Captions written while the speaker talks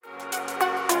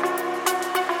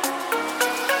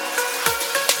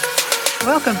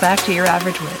Welcome back to Your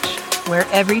Average Witch, where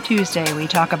every Tuesday we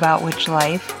talk about witch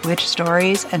life, witch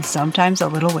stories, and sometimes a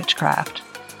little witchcraft.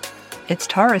 It's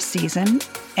Taurus season,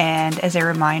 and as a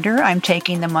reminder, I'm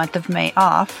taking the month of May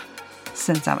off,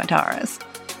 since I'm a Taurus.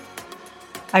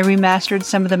 I remastered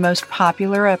some of the most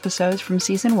popular episodes from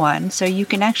Season 1 so you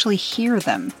can actually hear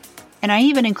them, and I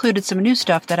even included some new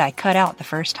stuff that I cut out the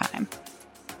first time.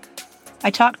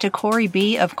 I talked to Corey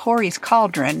B. of Corey's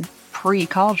Cauldron,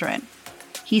 pre-Cauldron.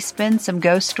 He spins some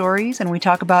ghost stories, and we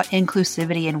talk about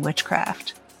inclusivity in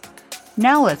witchcraft.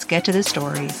 Now let's get to the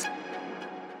stories.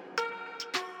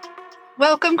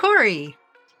 Welcome, Corey.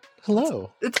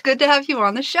 Hello. It's good to have you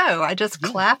on the show. I just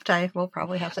clapped. I will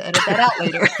probably have to edit that out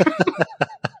later.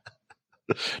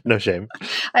 No shame.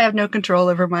 I have no control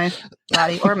over my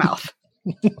body or mouth.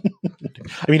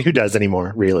 I mean, who does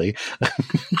anymore, really?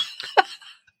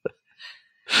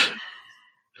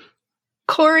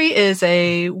 Corey is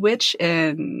a witch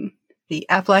in the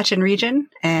Appalachian region,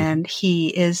 and he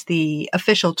is the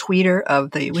official tweeter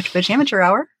of the Witch Bitch Amateur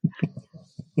Hour.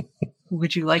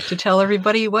 Would you like to tell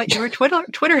everybody what your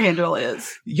Twitter handle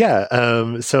is?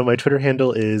 Yeah. So my Twitter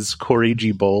handle is Corey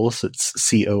G. Bowles. It's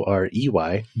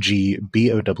CoreyGBowl.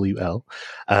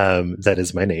 That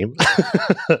is my name.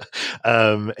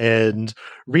 And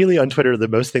really on Twitter, the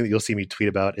most thing that you'll see me tweet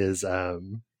about is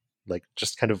like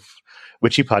just kind of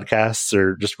witchy podcasts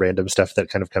or just random stuff that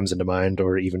kind of comes into mind,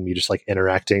 or even me just like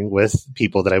interacting with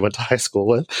people that I went to high school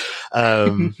with.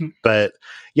 But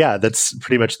yeah, that's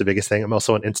pretty much the biggest thing. I'm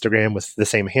also on Instagram with the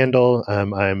same handle.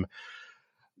 I'm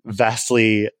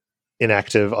vastly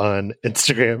inactive on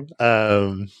Instagram,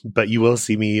 but you will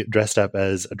see me dressed up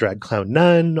as a drag clown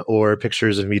nun or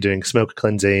pictures of me doing smoke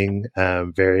cleansing,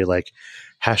 very like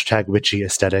hashtag witchy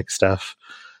aesthetic stuff.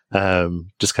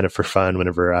 Just kind of for fun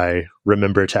whenever I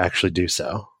remember to actually do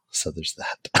so. So there's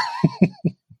that.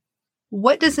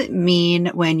 What does it mean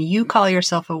when you call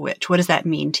yourself a witch? What does that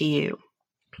mean to you?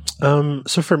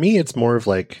 So for me, it's more of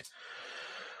like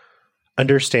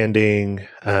understanding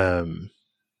kind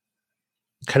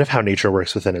of how nature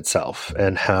works within itself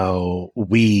and how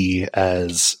we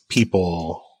as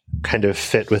people kind of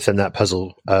fit within that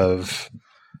puzzle of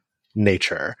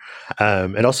nature,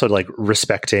 and also like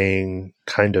respecting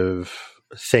kind of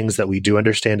things that we do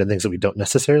understand and things that we don't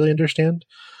necessarily understand,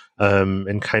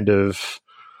 and kind of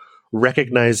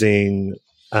recognizing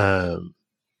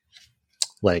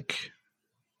like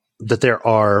that there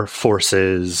are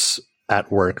forces at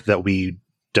work that we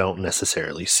don't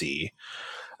necessarily see,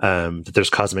 that there's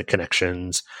cosmic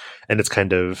connections, and it's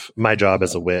kind of my job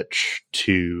as a witch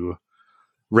to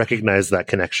recognize that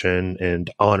connection and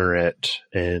honor it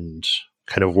and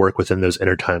kind of work within those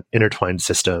intertwined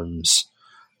systems,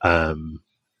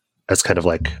 as kind of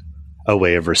like a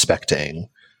way of respecting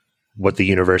what the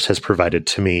universe has provided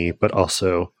to me, but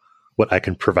also what I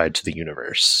can provide to the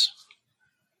universe.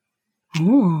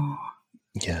 Ooh.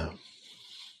 Yeah.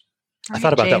 Are I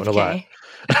thought about that one a lot.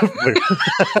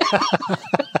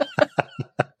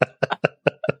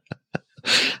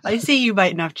 I see you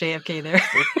biting off JFK there.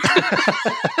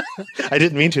 I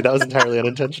didn't mean to. That was entirely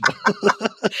unintentional.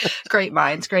 Great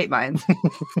minds, great minds.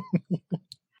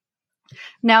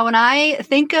 Now, when I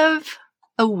think of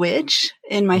a witch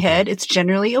in my head, it's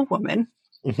generally a woman.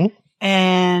 Mm-hmm.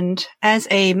 And as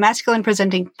a masculine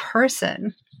presenting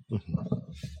person,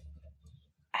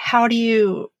 how do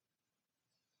you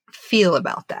feel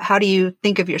about that? How do you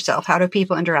think of yourself? How do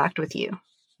people interact with you?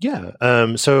 Yeah.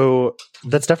 So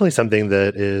that's definitely something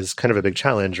that is kind of a big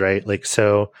challenge, right? Like,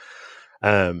 so,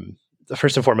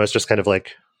 first and foremost, just kind of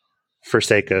like for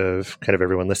sake of kind of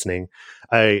everyone listening,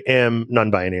 I am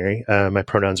non-binary. My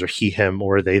pronouns are he, him,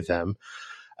 or they, them,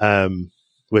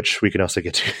 which we can also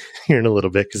get to here in a little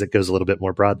bit because it goes a little bit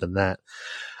more broad than that.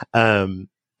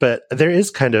 But there is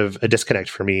kind of a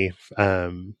disconnect for me,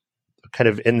 kind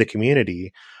of in the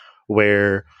community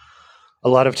where a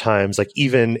lot of times, like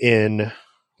even in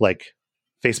like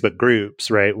Facebook groups,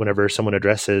 right? Whenever someone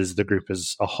addresses the group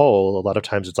as a whole, a lot of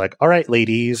times it's like, all right,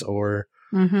 ladies, or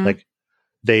like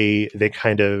they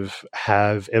kind of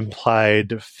have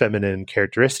implied feminine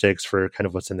characteristics for kind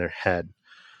of what's in their head.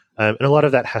 And a lot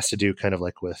of that has to do kind of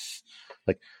like with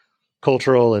like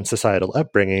cultural and societal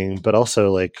upbringing, but also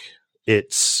like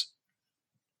it's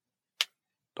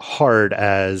hard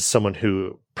as someone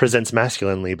who presents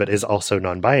masculinely, but is also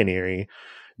non-binary,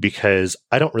 because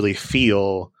I don't really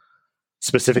feel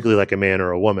specifically like a man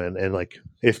or a woman. And like,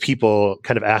 if people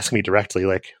kind of ask me directly,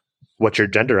 like, what's your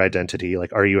gender identity?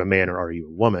 Like, are you a man or are you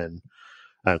a woman?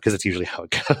 Because it's usually how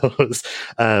it goes.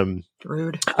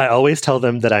 Rude. I always tell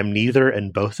them that I'm neither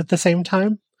and both at the same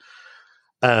time.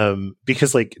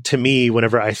 Because like, to me,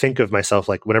 whenever I think of myself,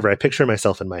 like whenever I picture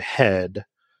myself in my head,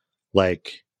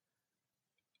 like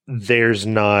there's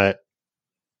not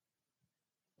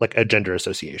like a gender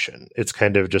association. It's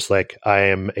kind of just like, I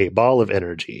am a ball of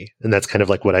energy. And that's kind of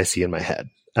like what I see in my head.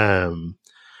 And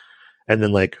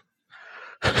then like,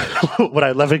 what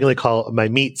I lovingly call my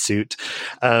meat suit,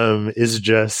 is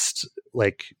just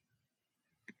like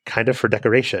kind of for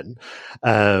decoration.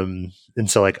 And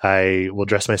so like I will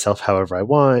dress myself however I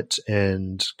want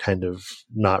and kind of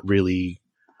not really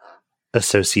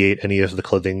associate any of the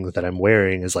clothing that I'm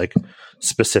wearing as like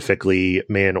specifically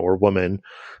man or woman.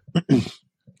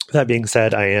 That being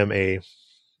said, I am a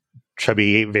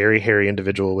chubby, very hairy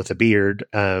individual with a beard.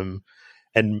 And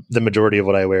the majority of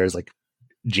what I wear is like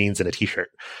jeans and a t-shirt.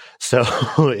 So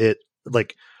it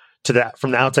like, to that,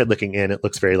 from the outside looking in, it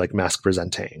looks very like mask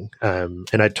presenting. And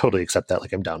I totally accept that.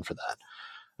 Like I'm down for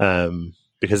that.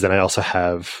 Because then I also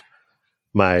have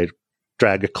my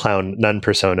drag clown nun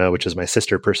persona, which is my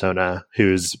sister persona,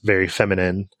 who's very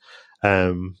feminine.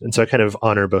 And so I kind of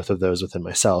honor both of those within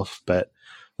myself. But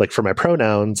like for my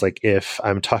pronouns, like if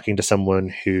I'm talking to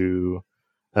someone who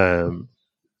kind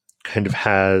of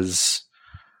has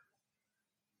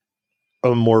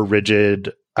a more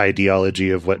rigid ideology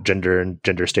of what gender and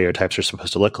gender stereotypes are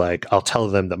supposed to look like, I'll tell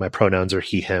them that my pronouns are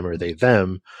he, him, or they,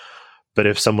 them. But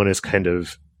if someone is kind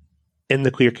of in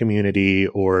the queer community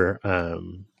or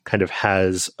kind of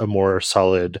has a more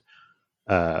solid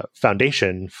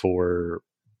foundation for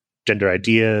gender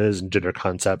ideas and gender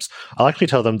concepts, I'll actually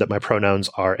tell them that my pronouns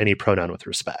are any pronoun with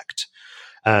respect.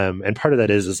 And part of that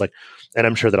is like, and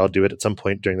I'm sure that I'll do it at some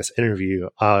point during this interview,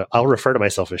 I'll refer to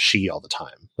myself as she all the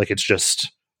time. Like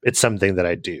it's something that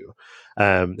I do.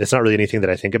 It's not really anything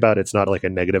that I think about. It's not like a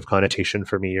negative connotation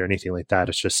for me or anything like that.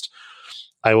 It's just,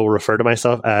 I will refer to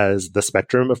myself as the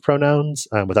spectrum of pronouns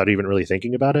without even really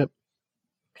thinking about it,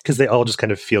 because they all just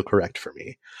kind of feel correct for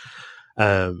me.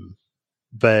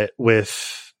 But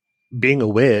with being a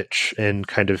witch and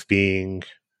kind of being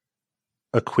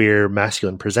a queer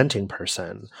masculine presenting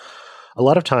person, a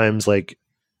lot of times like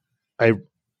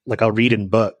I'll read in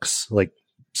books, like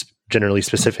generally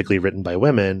specifically written by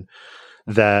women,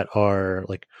 that are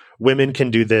like, women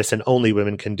can do this and only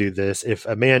women can do this. If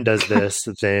a man does this,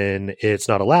 then it's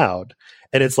not allowed.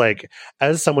 And it's like,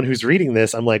 as someone who's reading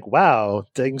this, I'm like, wow,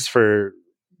 thanks for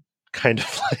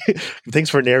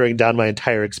narrowing down my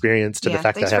entire experience to the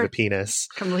fact that I have a penis.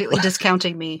 Completely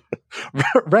discounting me.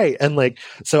 Right. And like,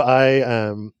 so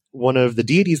I, one of the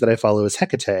deities that I follow is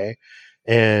Hecate.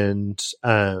 And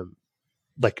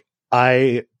like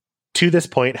I, to this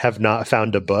point, have not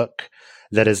found a book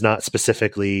that is not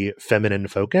specifically feminine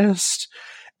focused.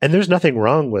 And there's nothing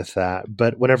wrong with that.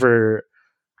 But whenever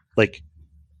like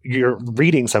you're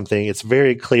reading something, it's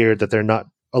very clear that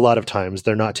a lot of times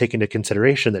they're not taking into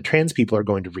consideration that trans people are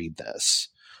going to read this.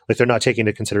 Like they're not taking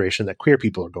into consideration that queer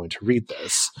people are going to read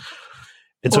this.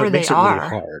 And so it makes it really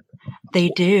hard. They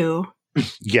do.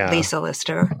 Yeah. Lisa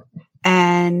Lister.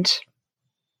 And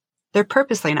they're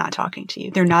purposely not talking to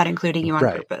you. They're not including you on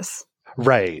purpose.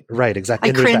 Right, exactly.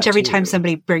 I cringe every time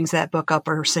somebody brings that book up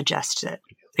or suggests it.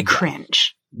 I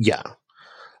cringe. Yeah.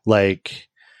 Like,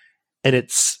 and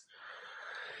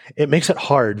it makes it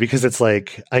hard because it's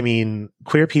like, I mean,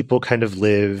 queer people kind of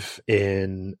live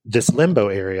in this limbo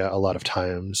area a lot of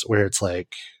times where it's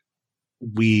like,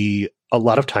 we a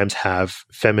lot of times have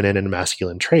feminine and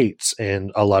masculine traits,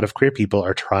 and a lot of queer people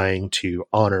are trying to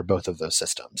honor both of those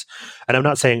systems. And I'm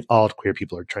not saying all queer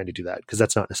people are trying to do that, because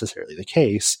that's not necessarily the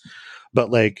case. But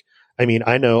like, I mean,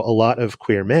 I know a lot of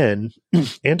queer men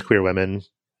and queer women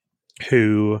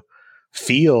who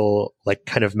feel like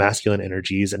kind of masculine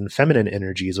energies and feminine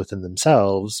energies within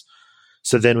themselves.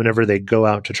 So then whenever they go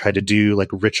out to try to do like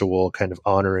ritual kind of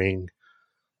honoring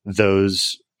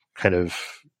those kind of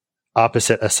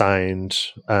opposite assigned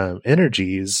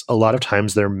energies, a lot of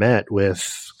times they're met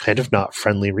with kind of not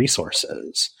friendly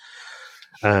resources.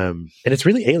 And it's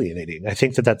really alienating. I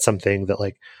think that that's something that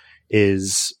like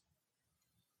is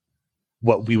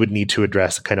what we would need to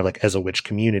address kind of like as a witch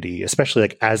community, especially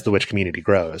like as the witch community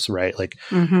grows, right? Like,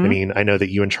 I mean, I know that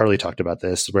you and Charlie talked about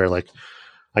this where like,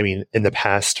 I mean, in the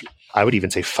past, I would even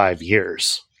say 5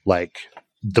 years, like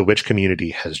the witch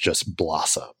community has just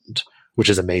blossomed, which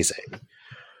is amazing.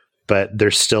 But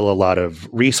there's still a lot of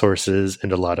resources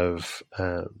and a lot of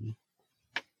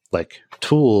like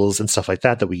tools and stuff like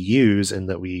that that we use and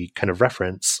that we kind of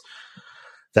reference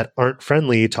that aren't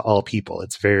friendly to all people.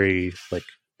 It's very like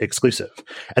exclusive.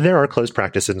 And there are closed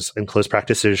practices, and closed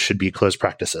practices should be closed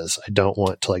practices. I don't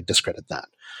want to like discredit that.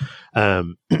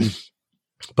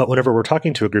 But whenever we're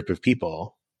talking to a group of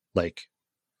people, like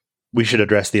we should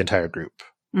address the entire group.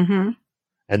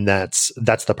 And that's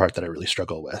the part that I really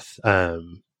struggle with.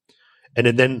 And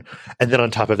then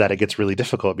on top of that, it gets really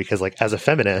difficult because like as a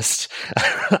feminist,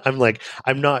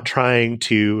 I'm not trying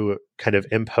to kind of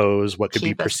impose what could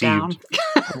be perceived.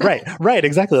 Right,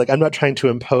 exactly. Like I'm not trying to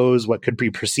impose what could be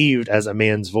perceived as a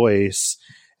man's voice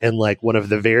in like one of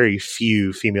the very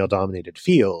few female dominated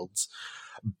fields.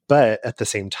 But at the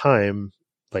same time,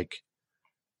 like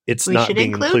it's not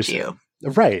being inclusive. You.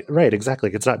 Right, exactly.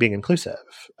 It's not being inclusive.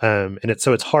 And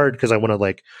it's hard because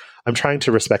I'm trying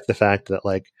to respect the fact that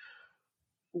like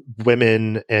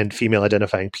women and female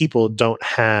identifying people don't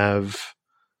have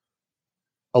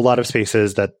a lot of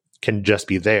spaces that can just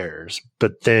be theirs.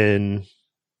 But then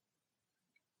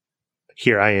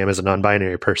here I am as a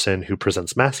non-binary person who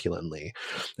presents masculinely.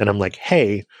 And I'm like,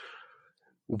 hey,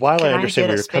 while I understand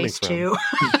where you're coming from.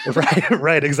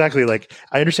 Right, exactly. Like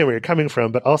I understand where you're coming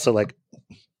from, but also like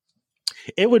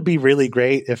it would be really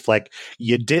great if like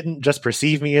you didn't just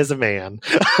perceive me as a man.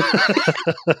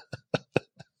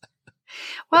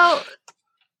 Well,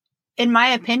 in my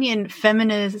opinion,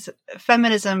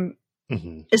 feminism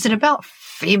isn't about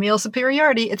female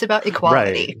superiority. It's about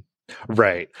equality.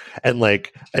 Right.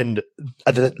 And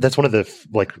that's one of the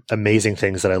like amazing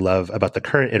things that I love about the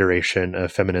current iteration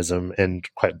of feminism. And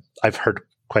I've heard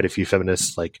quite a few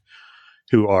feminists like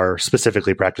who are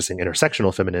specifically practicing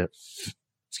intersectional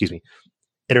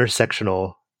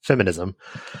feminism.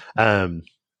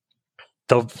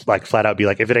 They'll like flat out be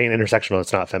like, if it ain't intersectional,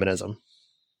 it's not feminism.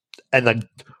 And like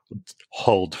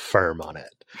hold firm on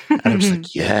it. And I'm just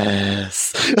like,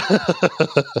 yes.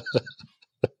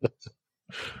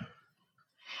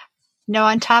 No,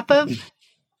 on top of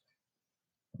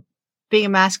being a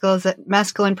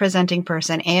masculine presenting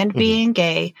person and being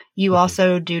gay, you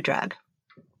also do drag.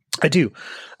 I do.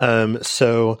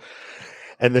 So,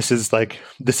 and this is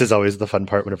always the fun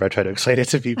part whenever I try to explain it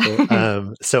to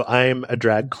people. So I'm a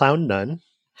drag clown nun.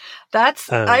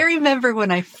 I remember when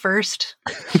I first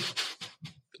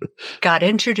got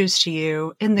introduced to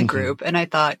you in the group and I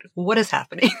thought, what is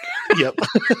happening? Yep.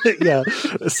 Yeah.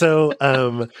 So,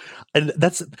 and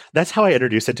that's how I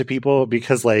introduce it to people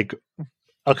because like,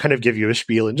 I'll kind of give you a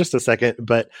spiel in just a second,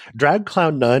 but drag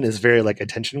clown nun is very like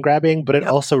attention grabbing, but it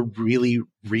also really,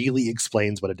 really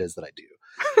explains what it is that I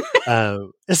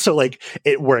do. So like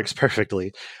it works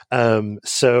perfectly.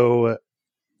 So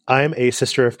I'm a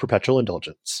sister of perpetual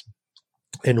indulgence.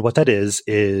 And what that is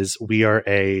we are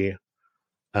a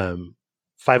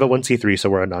 501c3, so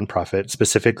we're a nonprofit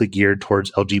specifically geared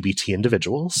towards LGBT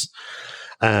individuals.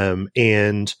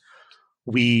 And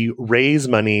we raise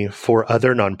money for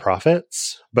other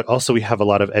nonprofits, but also we have a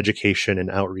lot of education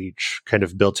and outreach kind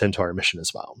of built into our mission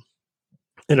as well.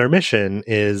 And our mission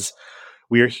is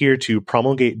we are here to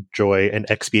promulgate joy and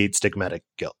expiate stigmatic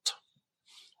guilt.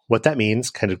 What that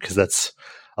means, kind of because that's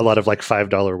a lot of like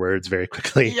 $5 words very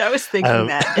quickly. Yeah, I was thinking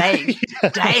that. Dang.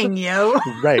 Dang, yo.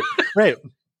 Right.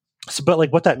 So, but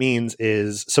like what that means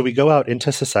is, so we go out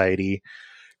into society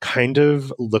kind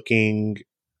of looking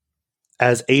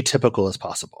as atypical as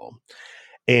possible.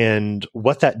 And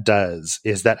what that does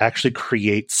is that actually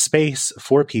creates space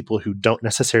for people who don't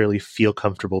necessarily feel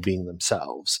comfortable being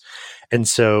themselves. And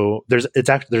so there's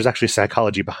actually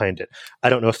psychology behind it. I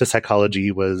don't know if the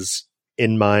psychology was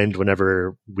in mind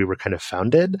whenever we were kind of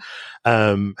founded.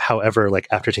 However, like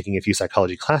after taking a few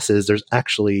psychology classes, there's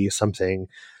actually something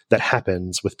that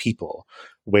happens with people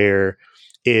where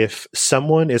if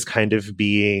someone is kind of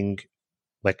being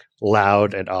like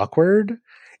loud and awkward,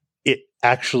 it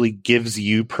actually gives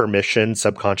you permission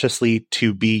subconsciously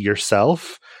to be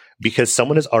yourself because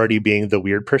someone is already being the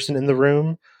weird person in the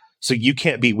room. So you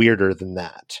can't be weirder than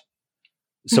that.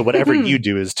 So whatever you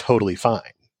do is totally fine.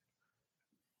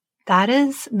 That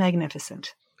is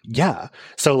magnificent. Yeah.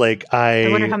 So like I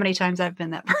wonder how many times I've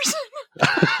been that person.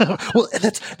 Well,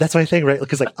 that's my thing, right?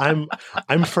 Because like I'm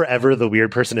forever the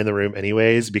weird person in the room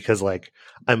anyways, because like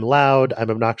I'm loud,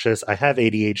 I'm obnoxious, I have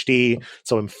ADHD,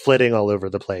 so I'm flitting all over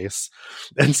the place.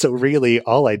 And so really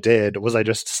all I did was I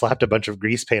just slapped a bunch of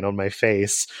grease paint on my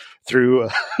face, threw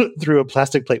a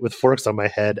plastic plate with forks on my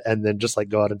head, and then just like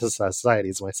go out into society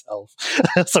as myself.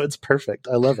 So it's perfect.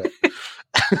 I love it.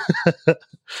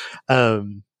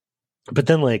 But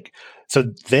then like,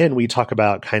 so then we talk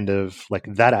about kind of like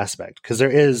that aspect,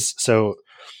 because so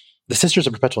the Sisters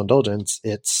of Perpetual Indulgence,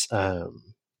 it's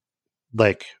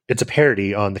like, it's a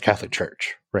parody on the Catholic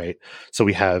Church, right? So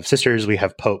we have sisters, we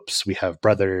have popes, we have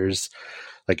brothers,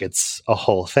 like it's a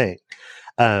whole thing.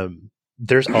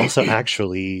 There's also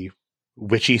actually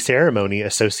witchy ceremony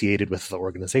associated with the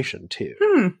organization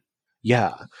too.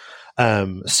 Yeah.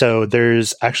 So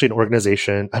there's actually an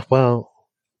organization, well,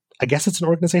 I guess it's an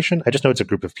organization. I just know it's a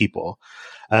group of people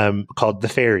called the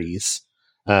Fairies,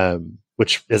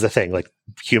 which is a thing, like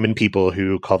human people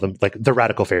who call them like the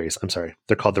Radical Fairies. I'm sorry.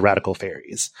 They're called the Radical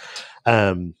Fairies.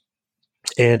 And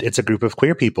it's a group of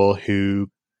queer people who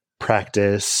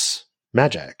practice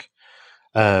magic.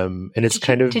 And it's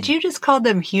Did you just call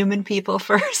them human people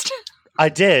first? I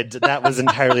did. That was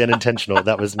entirely unintentional.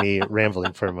 That was me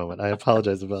rambling for a moment. I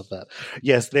apologize about that.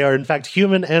 Yes, they are in fact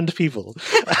human and people.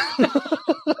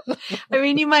 I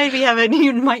mean, you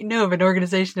might know of an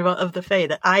organization of the Fae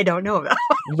that I don't know about.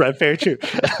 Right, very true.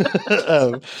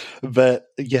 But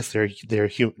yes, they're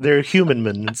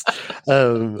humanmans.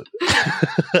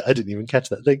 I didn't even catch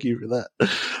that. Thank you for that.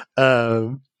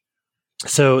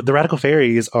 So the Radical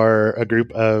Fairies are a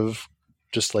group of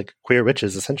just like queer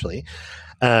witches, essentially.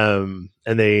 And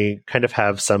they kind of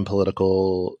have some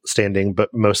political standing,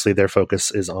 but mostly their focus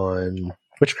is on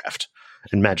witchcraft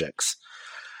and magics.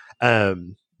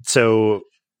 So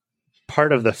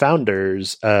part of the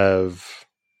founders of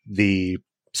the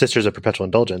Sisters of Perpetual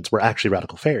Indulgence were actually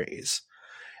Radical Fairies.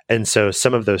 And so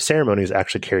some of those ceremonies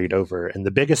actually carried over. And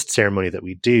the biggest ceremony that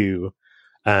we do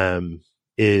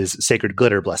is Sacred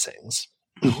Glitter Blessings.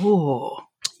 Ooh.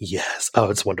 Yes. Oh,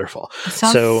 it's wonderful. It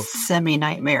sounds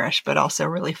semi-nightmarish, but also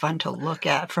really fun to look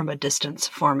at from a distance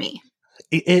for me.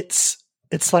 It's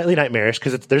slightly nightmarish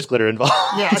because there's glitter involved.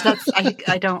 Yeah,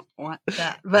 I don't want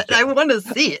that, but I want to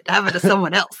see it happen to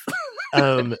someone else.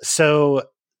 So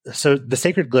the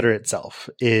sacred glitter itself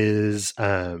is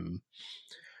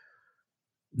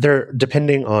they're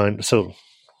depending on. So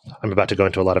I'm about to go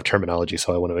into a lot of terminology,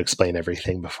 so I want to explain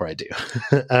everything before I do.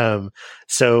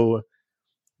 So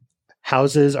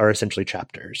houses are essentially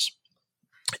chapters,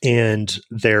 and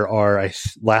there are.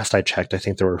 Last I checked, I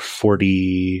think there were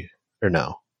 40 or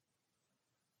no.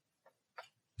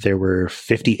 There were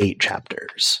 58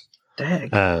 chapters.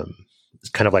 Dang.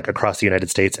 Kind of like across the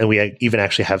United States. And we even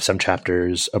actually have some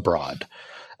chapters abroad.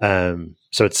 So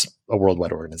it's a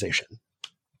worldwide organization.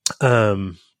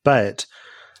 But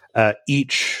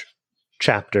each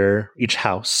chapter, each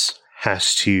house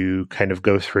has to kind of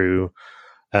go through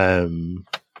a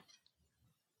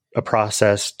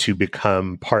process to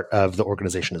become part of the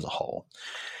organization as a whole.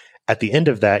 At the end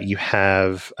of that, you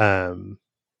have an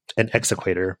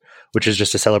exequator, which is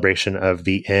just a celebration of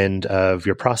the end of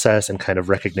your process and kind of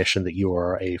recognition that you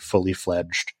are a fully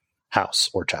fledged house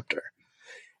or chapter.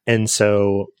 And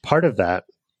so part of that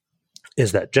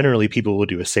is that generally people will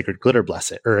do a sacred glitter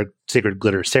blessing or a sacred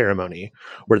glitter ceremony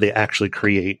where they actually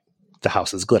create the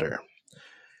house's glitter.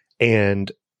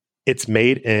 And it's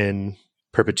made in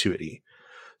perpetuity.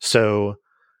 So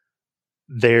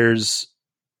there's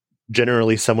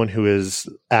generally someone who is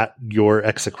at your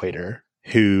exequator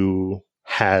who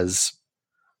has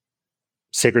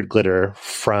sacred glitter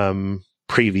from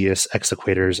previous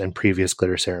exequators and previous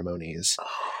glitter ceremonies.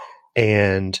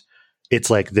 And it's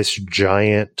like this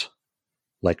giant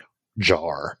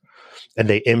jar. And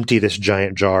they empty this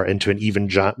giant jar into an even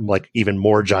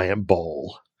more giant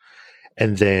bowl.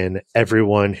 And then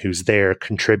everyone who's there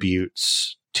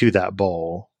contributes to that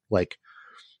bowl, like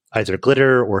either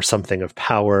glitter or something of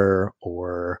power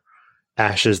or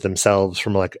ashes themselves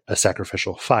from like a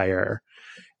sacrificial fire.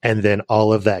 And then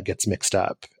all of that gets mixed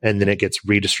up and then it gets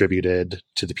redistributed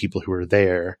to the people who are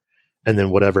there. And then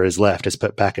whatever is left is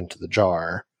put back into the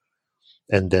jar.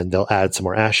 And then they'll add some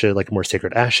more ashes, like more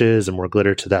sacred ashes and more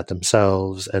glitter to that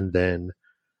themselves. And then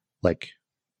like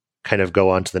kind of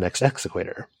go on to the next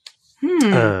exequator.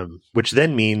 Which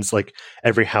then means like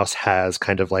every house has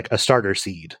kind of like a starter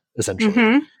seed essentially.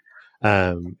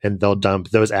 Mm-hmm. And they'll dump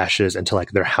those ashes into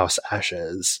like their house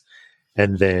ashes.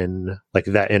 And then like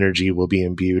that energy will be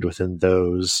imbued within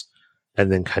those and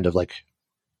then kind of like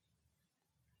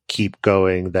keep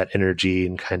going that energy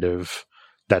and kind of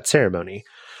that ceremony.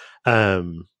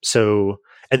 So,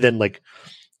 and then like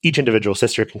each individual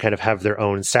sister can kind of have their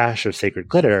own stash of sacred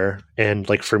glitter. And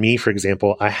like for me, for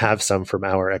example, I have some from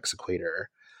our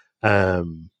exequator.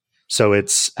 So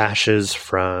it's ashes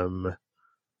from,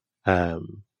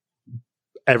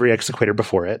 every exequator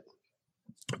before it,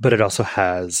 but it also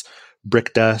has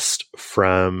brick dust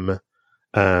from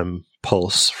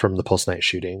Pulse, from the Pulse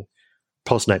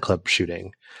nightclub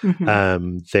shooting.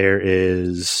 Mm-hmm. There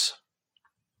is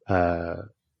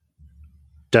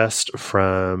dust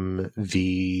from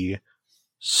the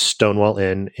Stonewall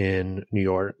Inn in New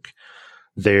York.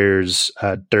 There's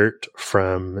dirt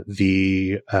from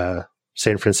the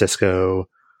San Francisco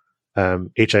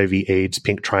HIV/AIDS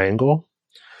Pink Triangle.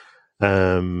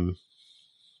 Then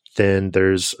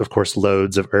there's, of course,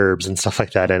 loads of herbs and stuff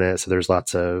like that in it. So there's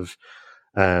lots of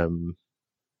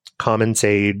common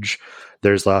sage.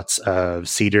 There's lots of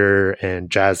cedar and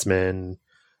jasmine.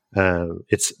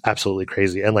 It's absolutely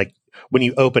crazy. And like when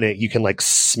you open it, you can like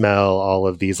smell all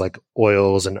of these like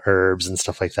oils and herbs and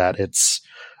stuff like that. It's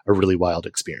a really wild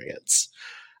experience.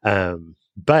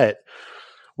 But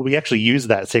we actually use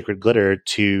that sacred glitter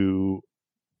to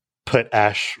put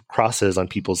ash crosses on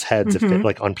people's heads, if they,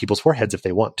 like on people's foreheads, if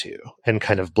they want to, and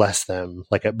kind of bless them,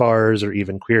 like at bars or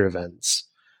even queer events.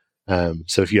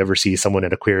 So if you ever see someone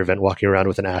at a queer event walking around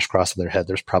with an ash cross on their head,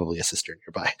 there's probably a sister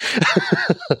nearby.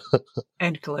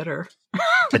 And glitter.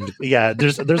 And yeah,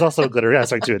 there's also a glitter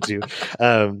aspect to it too.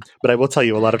 But I will tell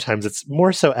you, a lot of times it's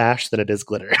more so ash than it is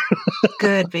glitter.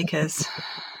 Good, because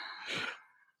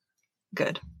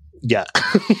good. Yeah.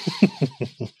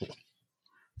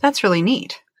 That's really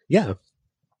neat. Yeah.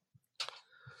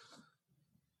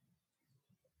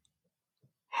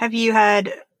 Have you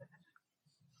had,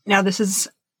 now this is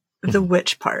the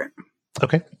witch part.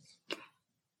 Okay.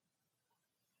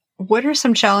 What are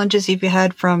some challenges you've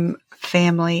had from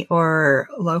family or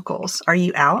locals? Are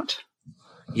you out?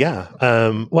 Yeah.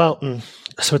 Well,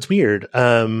 so it's weird.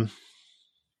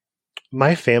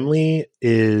 My family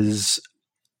is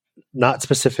not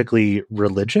specifically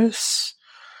religious,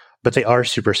 but they are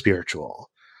super spiritual.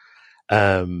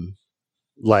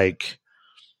 Like,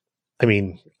 I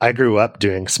mean, I grew up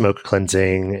doing smoke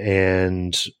cleansing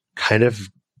and kind of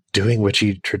doing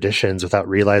witchy traditions without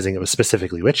realizing it was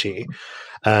specifically witchy.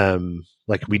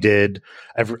 Like we did,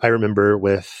 I remember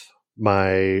with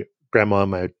my grandma on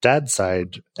my dad's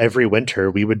side, every winter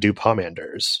we would do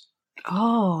pomanders.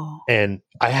 Oh. And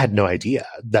I had no idea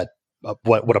that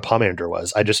what a pomander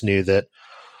was. I just knew that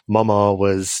Mama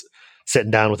was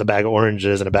sitting down with a bag of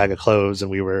oranges and a bag of cloves,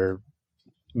 and we were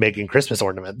making Christmas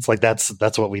ornaments. Like that's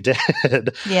what we did.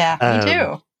 Yeah, me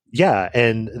too. Yeah.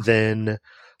 And then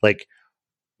like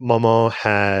Mama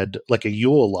had like a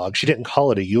Yule log. She didn't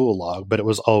call it a Yule log, but it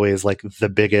was always like the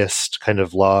biggest kind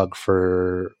of log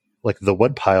for like the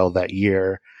wood pile that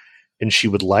year. And she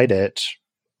would light it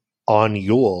on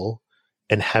Yule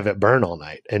and have it burn all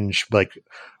night. And like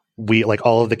we, like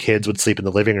all of the kids would sleep in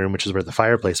the living room, which is where the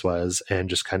fireplace was, and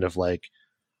just kind of like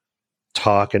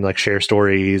talk and like share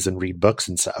stories and read books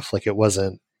and stuff. Like it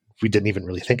wasn't, we didn't even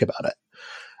really think about it.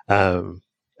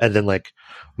 And then like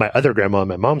my other grandma on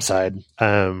my mom's side,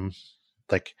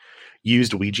 like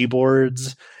used Ouija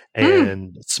boards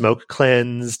and smoke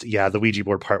cleansed. Yeah. The Ouija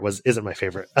board part isn't my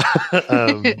favorite.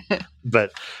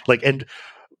 But like, and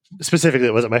specifically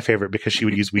it wasn't my favorite because she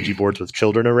would use Ouija boards with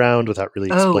children around without really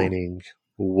explaining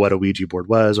what a Ouija board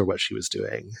was or what she was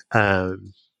doing.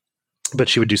 But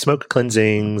she would do smoke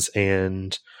cleansings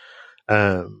and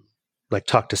like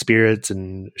talk to spirits,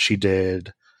 and she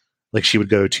did like she would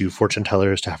go to fortune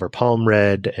tellers to have her palm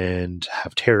read and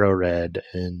have tarot read,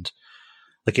 and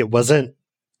like it wasn't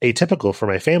atypical for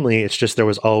my family. It's just there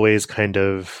was always kind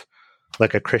of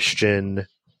like a Christian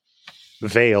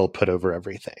veil put over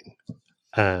everything,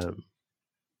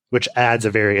 which adds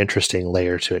a very interesting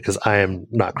layer to it because I am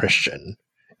not Christian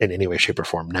in any way, shape, or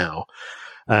form now.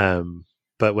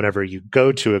 But whenever you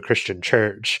go to a Christian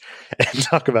church and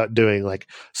talk about doing like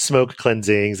smoke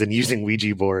cleansings and using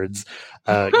Ouija boards,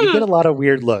 you get a lot of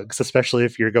weird looks, especially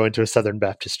if you're going to a Southern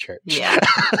Baptist church. Yeah.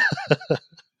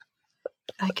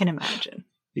 I can imagine.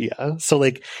 Yeah. So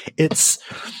like it's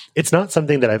not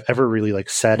something that I've ever really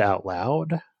like said out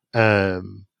loud.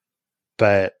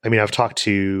 But I mean, I've talked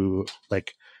to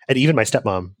like, and even my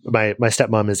stepmom, my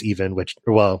stepmom is even, which,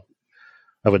 well,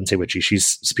 I wouldn't say witchy.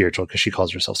 She's spiritual because she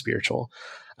calls herself spiritual.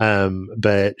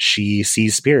 But she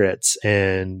sees spirits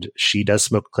and she does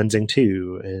smoke cleansing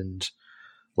too. And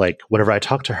like, whenever I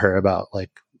talk to her about like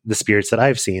the spirits that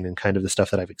I've seen and kind of the stuff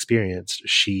that I've experienced,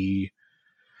 she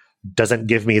doesn't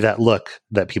give me that look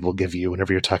that people give you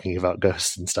whenever you're talking about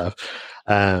ghosts and stuff.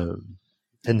 And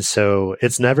so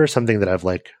it's never something that I've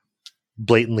like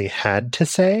blatantly had to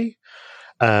say.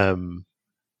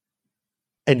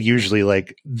 And usually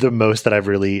like the most that I've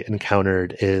really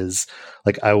encountered is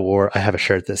like I have a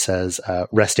shirt that says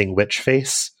resting witch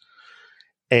face,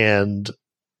 and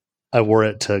I wore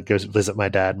it to go visit my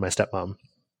dad and my stepmom,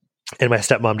 and my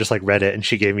stepmom just like read it and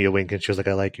she gave me a wink and she was like,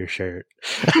 I like your shirt.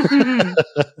 And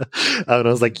I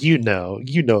was like, you know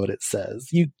what it says.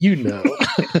 You know.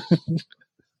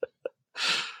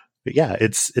 But yeah,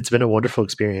 it's been a wonderful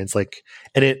experience. Like,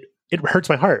 and it hurts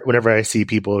my heart whenever I see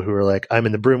people who are like, I'm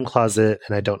in the broom closet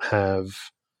and I don't have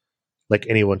like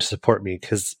anyone to support me.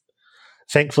 Cause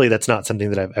thankfully that's not something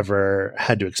that I've ever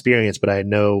had to experience, but I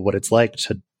know what it's like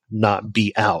to not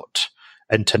be out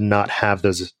and to not have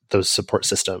those support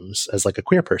systems as like a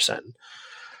queer person.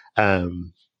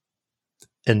 And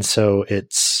so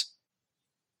it's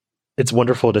it's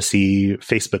wonderful to see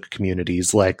Facebook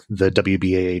communities like the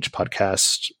WBAH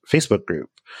podcast Facebook group,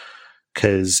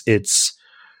 because it's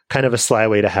kind of a sly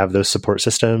way to have those support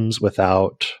systems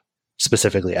without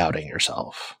specifically outing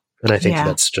yourself. And I think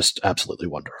that's just absolutely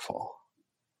wonderful.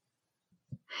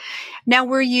 Now,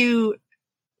 were you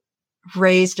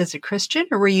raised as a Christian,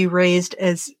 or were you raised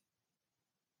as,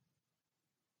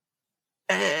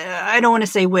 I don't want to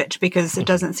say which, because it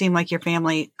doesn't seem like your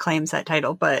family claims that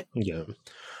title, but. Yeah.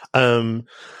 So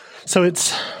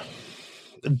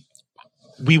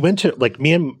we went to, like,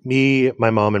 me, my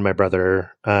mom and my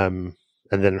brother, and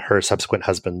then her subsequent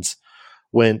husbands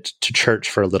went to church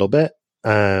for a little bit.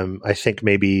 I think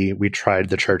maybe we tried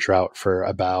the church route for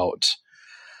about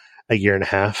a year and a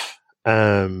half.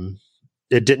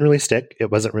 It didn't really stick.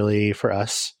 It wasn't really for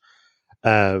us.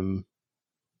 And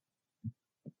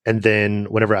then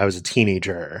whenever I was a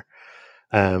teenager,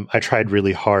 I tried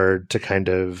really hard to kind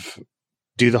of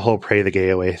do the whole pray the gay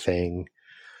away thing,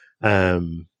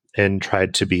 and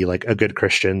tried to be like a good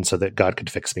Christian so that God could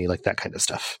fix me, like that kind of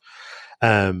stuff.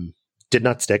 Did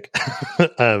not stick,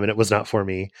 and it was not for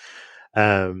me.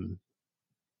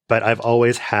 But I've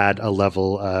always had a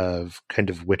level of kind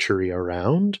of witchery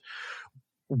around.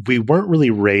 We weren't really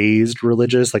raised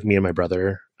religious, like me and my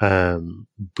brother.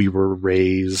 We were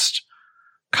raised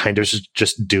kind of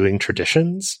just doing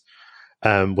traditions,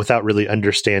 without really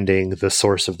understanding the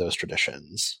source of those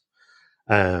traditions.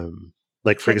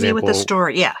 Like, for example, me with the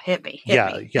story. Yeah. Hit me.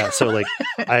 Yeah. So like,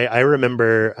 I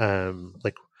remember,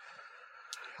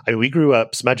 we grew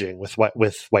up smudging with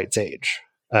white sage.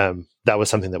 That was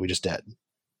something that we just did.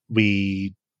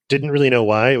 We didn't really know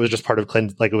why. It was just part of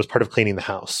cleaning the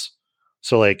house.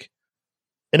 So like,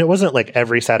 and it wasn't like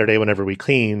every Saturday whenever we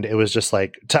cleaned. It was just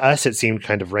like, to us, it seemed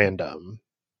kind of random.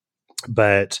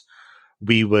 But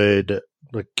we would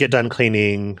like get done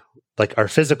cleaning like our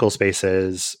physical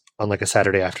spaces on like a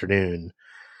Saturday afternoon.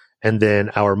 And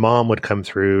then our mom would come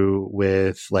through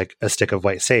with like a stick of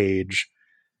white sage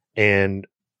and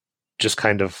just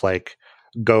kind of like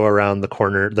go around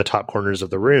the top corners of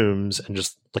the rooms and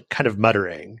just like kind of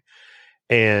muttering.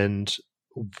 And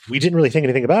we didn't really think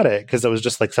anything about it because it was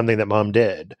just like something that mom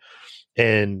did.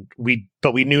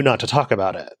 But we knew not to talk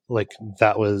about it. Like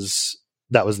that was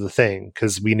the thing.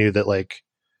 Cause we knew that like,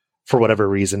 for whatever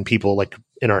reason, people like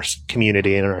in our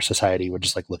community and in our society would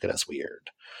just like look at us weird.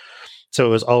 So it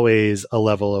was always a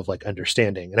level of like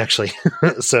understanding. And actually,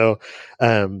 so,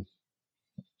 I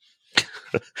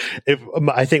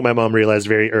think my mom realized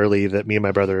very early that me and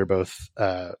my brother are both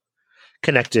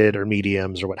connected or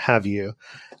mediums or what have you.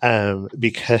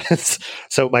 Because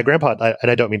so my grandpa,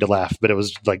 and I don't mean to laugh, but it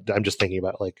was like, I'm just thinking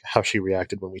about like how she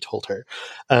reacted when we told her.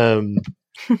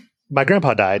 My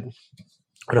grandpa died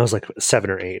when I was like 7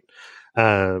 or 8.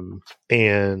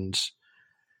 And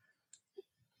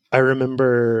I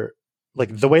remember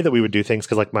like the way that we would do things,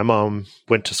 because like my mom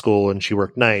went to school and she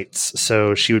worked nights,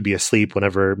 so she would be asleep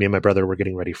whenever me and my brother were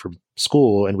getting ready for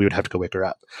school, and we would have to go wake her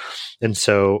up. And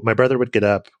so my brother would get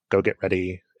up, go get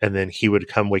ready, and then he would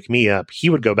come wake me up. He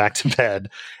would go back to bed,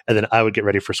 and then I would get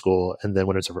ready for school. And then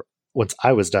once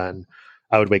I was done,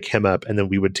 I would wake him up, and then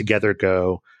we would together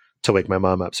go to wake my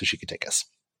mom up so she could take us.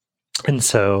 And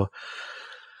so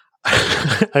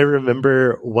I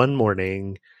remember one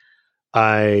morning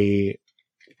I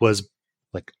was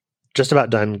like just about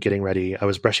done getting ready. I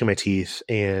was brushing my teeth,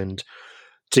 and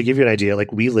to give you an idea,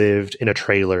 like we lived in a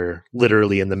trailer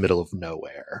literally in the middle of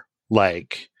nowhere.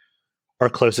 Like our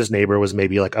closest neighbor was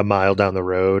maybe like a mile down the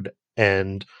road,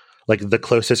 and like the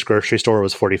closest grocery store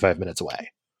was 45 minutes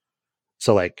away.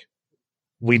 So like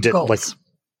we did Goals. Like,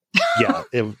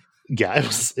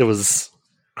 it was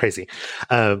crazy.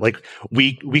 Like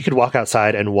we could walk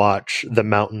outside and watch the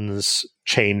mountains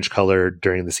change color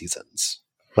during the seasons.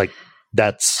 Like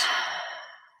that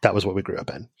was what we grew up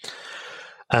in.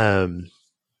 And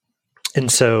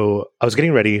so I was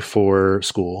getting ready for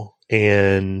school,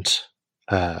 and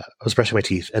I was brushing my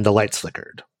teeth, and the lights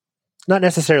flickered. Not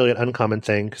necessarily an uncommon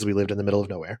thing because we lived in the middle of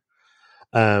nowhere.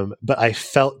 But I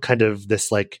felt kind of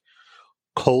this like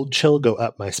cold chill go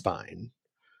up my spine.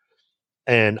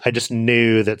 And I just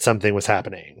knew that something was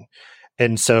happening.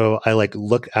 And so I like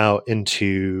look out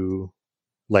into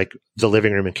like the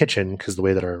living room and kitchen, because the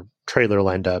way that our trailer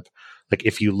lined up, like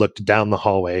if you looked down the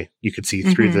hallway, you could see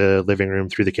through the living room,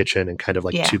 through the kitchen, and kind of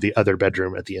like to the other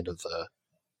bedroom at the end of the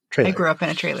trailer. I grew up in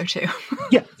a trailer too.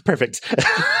 Yeah, perfect.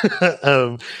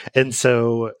 And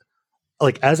so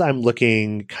like as I'm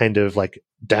looking kind of like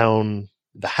down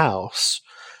the house,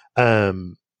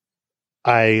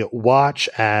 I watch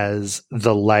as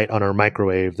the light on our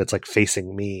microwave that's like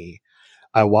facing me,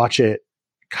 I watch it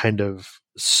kind of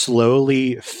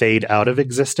slowly fade out of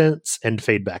existence and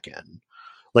fade back in.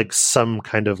 Like some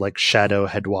kind of like shadow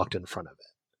had walked in front of it.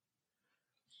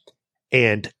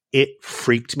 And it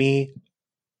freaked me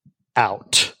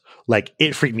out. Like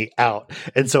it freaked me out.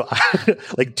 And so I,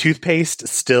 like toothpaste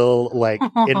still like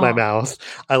in my mouth,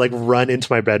 I like run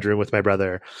into my bedroom with my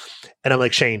brother and I'm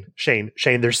like, Shane,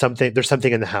 there's something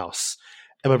in the house.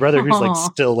 And my brother, who's like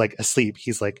still like asleep,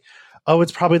 he's like, oh,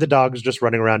 it's probably the dogs just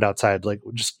running around outside. Like,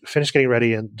 just finish getting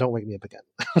ready and don't wake me up again.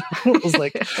 It's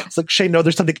like, Shane, no,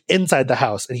 there's something inside the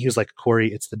house. And he was like,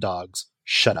 Corey, it's the dogs.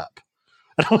 Shut up.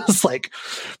 And I was like,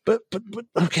 but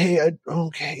okay,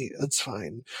 okay, that's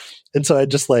fine. And so I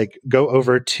just like go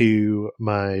over to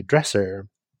my dresser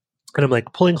and I'm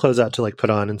like pulling clothes out to like put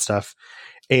on and stuff.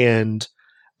 And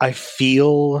I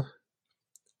feel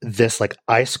this like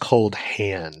ice cold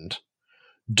hand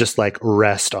just like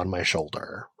rest on my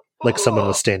shoulder. Like someone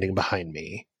was standing behind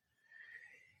me.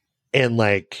 And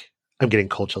like, I'm getting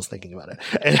cold chills thinking about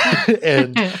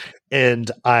it.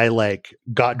 And I like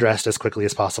got dressed as quickly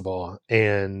as possible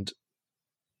and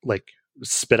like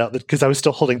spit out because I was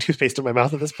still holding toothpaste in my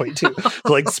mouth at this point too.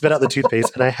 So like spit out the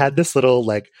toothpaste. And I had this little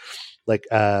like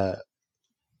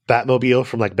Batmobile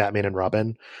from like Batman and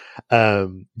Robin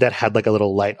that had like a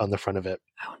little light on the front of it.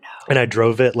 Oh no. And I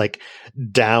drove it like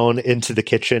down into the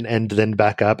kitchen and then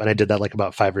back up. And I did that like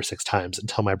about 5 or 6 times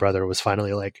until my brother was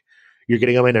finally like, you're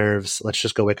getting on my nerves. Let's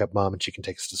just go wake up mom and she can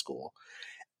take us to school.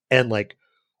 And like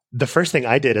the first thing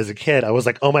I did as a kid, I was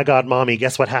like, oh my God, mommy,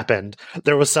 guess what happened?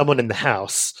 There was someone in the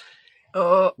house,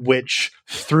 which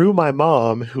threw my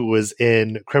mom, who was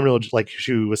in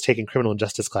she was taking criminal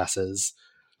justice classes.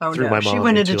 Oh no, she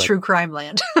went into true crime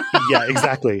land. Yeah,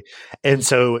 exactly. And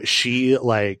so she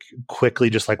like quickly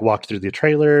just like walked through the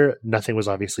trailer. Nothing was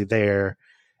obviously there.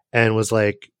 And was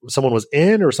like, someone was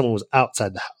in or someone was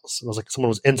outside the house. And I was like, someone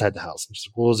was inside the house. And she's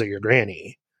like, well, was it your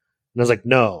granny? And I was like,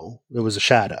 no, it was a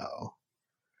shadow.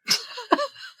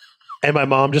 And my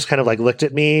mom just kind of like looked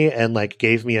at me and like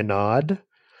gave me a nod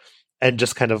and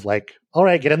just kind of like, all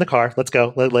right, get in the car. Let's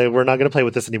go. We're not going to play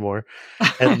with this anymore.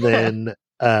 And then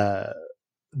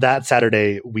that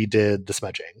Saturday we did the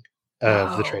smudging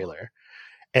of the trailer.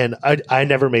 And I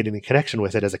never made any connection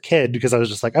with it as a kid because I was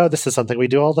just like, oh, this is something we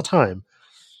do all the time.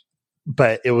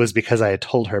 But it was because I had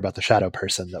told her about the shadow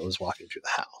person that was walking through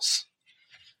the house.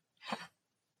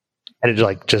 And it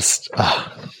like just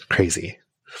crazy.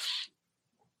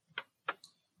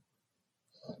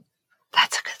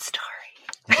 That's a good story.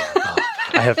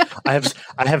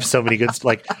 I have so many good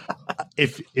like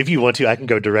if you want to, I can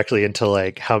go directly into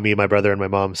like how me, my brother, and my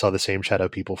mom saw the same shadow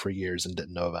people for years and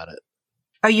didn't know about it.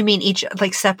 Oh, you mean each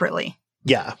like separately?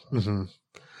 Yeah. Mm-hmm.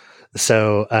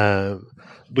 So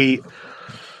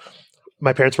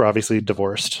my parents were obviously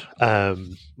divorced.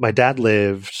 My dad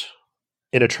lived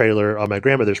in a trailer on my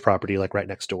grandmother's property, like right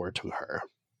next door to her.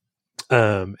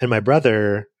 And my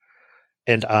brother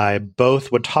and I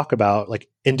both would talk about, like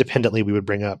independently, we would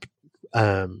bring up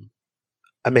a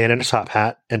man in a top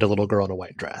hat and a little girl in a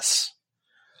white dress.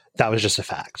 That was just a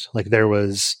fact. Like there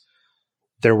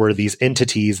were these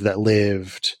entities that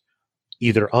lived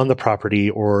either on the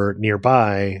property or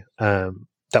nearby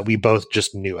that we both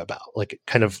just knew about. Like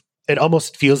it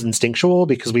almost feels instinctual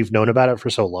because we've known about it for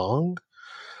so long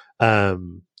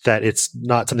that it's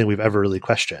not something we've ever really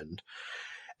questioned.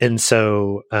 And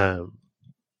so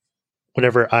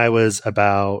whenever I was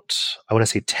about, I want to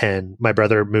say 10, my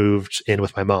brother moved in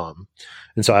with my mom.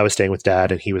 And so I was staying with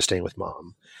dad and he was staying with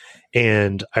mom.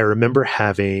 And I remember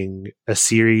having a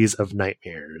series of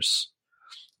nightmares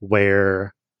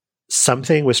where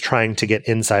something was trying to get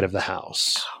inside of the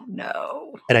house. Oh,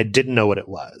 no. And I didn't know what it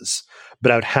was.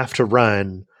 But I would have to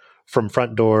run from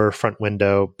front door, front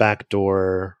window, back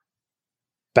door,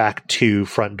 back to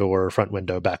front door, front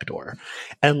window, back door.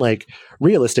 And like,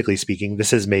 realistically speaking,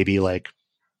 this is maybe like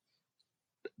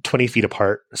 20 feet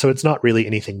apart. So it's not really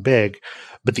anything big.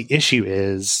 But the issue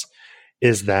is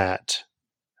that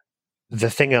the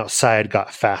thing outside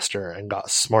got faster and got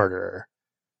smarter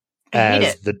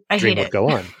as the dream would go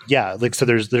on. Yeah. Like, so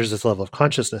there's this level of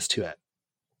consciousness to it.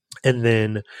 And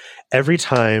then every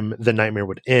time the nightmare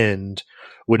would end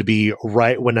would be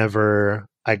right whenever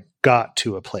I got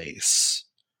to a place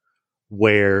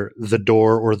where the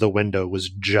door or the window was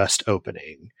just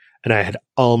opening and I had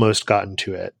almost gotten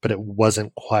to it, but it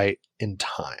wasn't quite in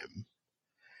time.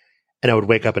 And I would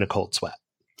wake up in a cold sweat.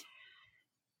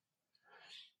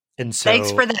 And so,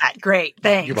 thanks for that. Great.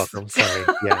 Thanks. You're welcome. Sorry.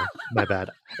 Yeah, my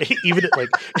bad. Even like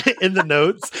in the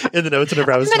notes,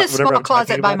 whenever I was, I'm in a whenever small I'm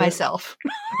closet by it, myself.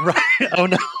 right? Oh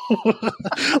no!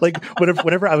 Like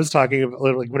whenever I was talking,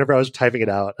 like whenever I was typing it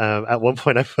out, at one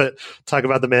point I put "talk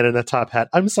about the man in the top hat."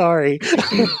 I'm sorry.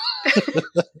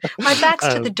 My back's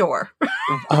to the door.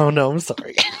 Oh no, I'm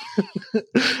sorry.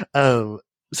 So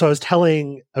I was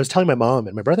telling my mom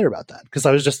and my brother about that because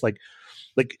I was just like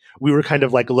we were kind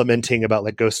of like lamenting about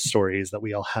like ghost stories that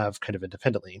we all have kind of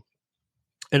independently.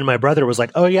 And my brother was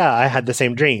like, "Oh yeah, I had the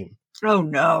same dream." Oh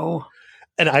no.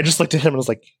 And I just looked at him and was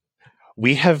like,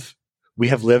 we have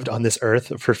lived on this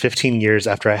earth for 15 years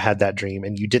after I had that dream,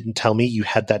 and you didn't tell me you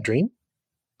had that dream?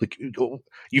 Like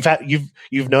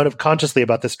you've known consciously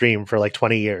about this dream for like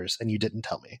 20 years and you didn't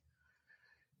tell me.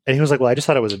 And he was like, "Well, I just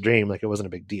thought it was a dream, like it wasn't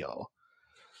a big deal."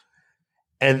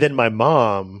 And then my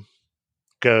mom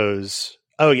goes,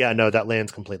 "Oh yeah, no, that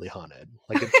land's completely haunted.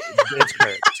 Like it's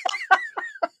cursed."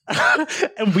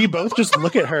 And we both just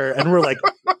look at her and we're like,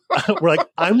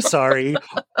 "I'm sorry,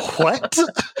 what?"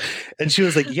 And she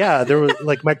was like, "Yeah, there was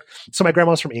like my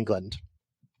grandma's from England,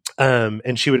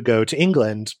 and she would go to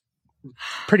England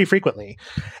pretty frequently,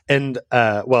 and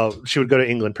she would go to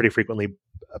England pretty frequently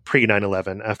pre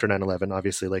 9/11. After 9/11,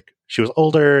 obviously, like she was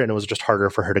older and it was just harder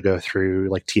for her to go through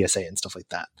like TSA and stuff like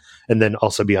that, and then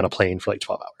also be on a plane for like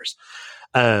 12 hours.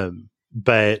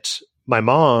 But my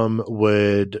mom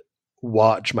would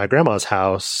watch my grandma's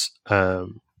house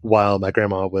while my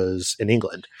grandma was in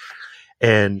England,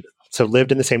 and so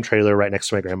lived in the same trailer right next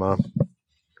to my grandma.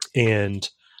 And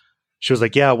she was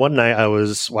like, "Yeah, one night I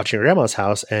was watching her grandma's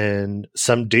house and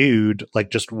some dude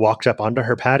like just walked up onto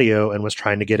her patio and was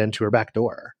trying to get into her back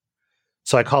door."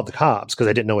 So I called the cops because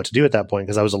I didn't know what to do at that point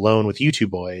because I was alone with you two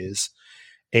boys.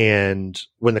 And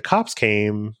when the cops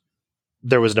came,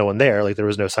 there was no one there. Like there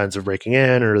was no signs of breaking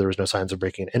in, or there was no signs of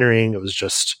breaking and entering. It was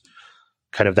just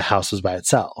kind of the house was by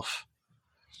itself.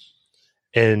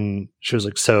 And she was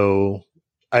like, so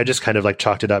I just kind of like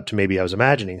chalked it up to maybe I was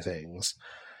imagining things,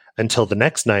 until the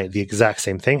next night, the exact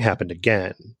same thing happened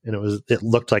again. And it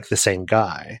looked like the same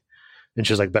guy. And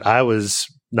she was like, but I was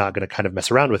not going to kind of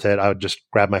mess around with it. I would just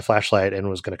grab my flashlight and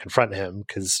was going to confront him.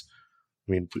 Cause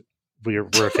I mean,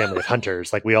 we're a family of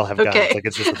hunters. Like we all have guns. Like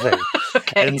it's just a thing.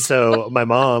 Okay. And so my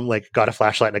mom like got a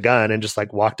flashlight and a gun and just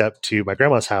like walked up to my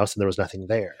grandma's house and there was nothing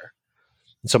there.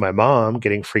 And so my mom,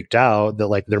 getting freaked out that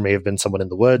like there may have been someone in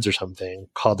the woods or something,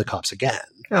 called the cops again.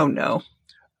 Oh no.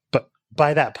 But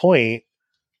by that point,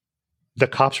 the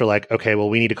cops are like, "Okay, well,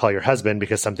 we need to call your husband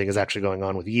because something is actually going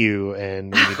on with you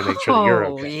and we need to make sure that you're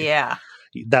okay." Oh, yeah.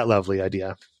 That lovely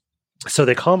idea. So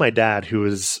they call my dad, who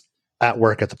was at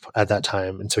work at that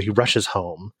time. And so he rushes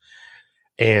home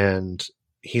and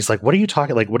he's like, "What are you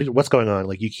talking? Like, what's going on?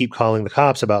 Like, you keep calling the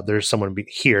cops about there's someone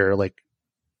here. Like,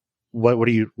 what are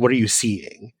you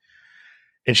seeing?"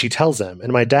 And she tells him,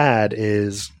 and my dad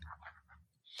is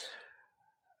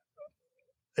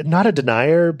not a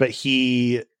denier, but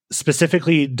he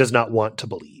specifically does not want to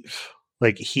believe.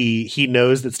 Like he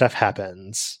knows that stuff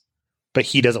happens, but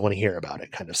he doesn't want to hear about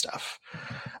it, kind of stuff.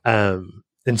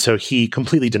 And so he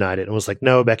completely denied it and was like,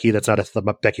 "No, Becky, that's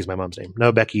not Becky's my mom's name.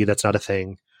 No, Becky, that's not a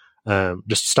thing.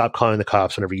 Just stop calling the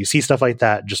cops whenever you see stuff like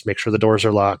that. Just make sure the doors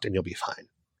are locked and you'll be fine."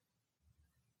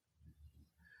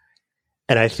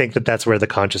 And I think that that's where the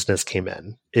consciousness came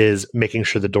in, is making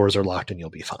sure the doors are locked and you'll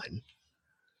be fine.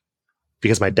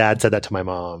 Because my dad said that to my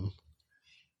mom.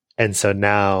 And so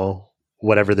now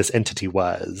whatever this entity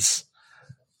was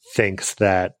thinks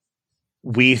that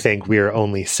we think we are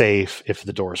only safe if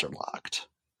the doors are locked.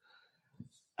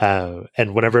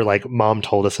 And whenever like mom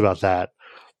told us about that,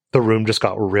 the room just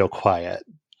got real quiet.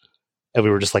 And we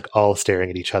were just like all staring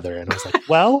at each other. And I was like,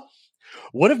 well,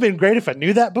 would have been great if I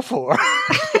knew that before.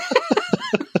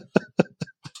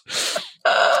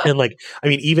 And like, I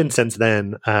mean, even since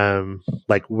then,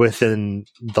 like within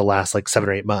the last like 7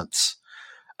 or 8 months,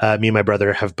 me and my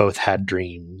brother have both had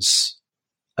dreams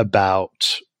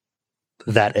about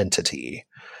that entity.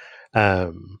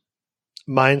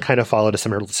 Mine kind of followed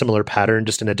a similar pattern,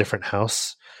 just in a different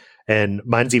house. And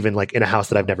mine's even like in a house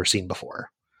that I've never seen before.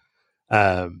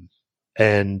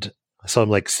 And so I'm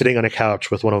like sitting on a couch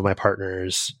with one of my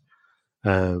partners,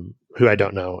 who I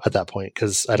don't know at that point,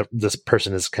 because this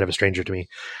person is kind of a stranger to me.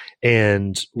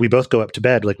 And we both go up to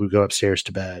bed, like we go upstairs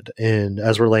to bed. And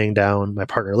as we're laying down, my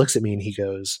partner looks at me and he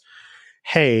goes,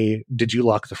 "Hey, did you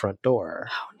lock the front door?"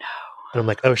 Oh no. And I'm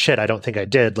like, "Oh shit, I don't think I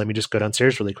did. Let me just go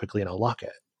downstairs really quickly and I'll lock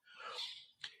it."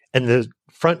 And the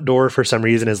front door for some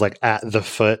reason is like at the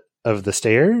foot of the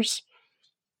stairs.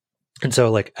 And so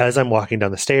like as I'm walking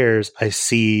down the stairs, I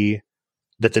see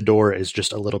that the door is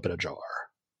just a little bit ajar.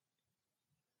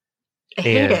 I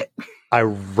hate it. I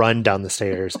run down the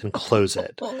stairs and close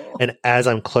it. And as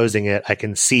I'm closing it, I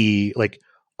can see like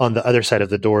on the other side of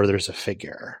the door, there's a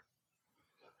figure.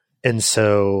 And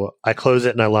so I close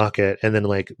it and I lock it. And then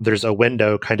like there's a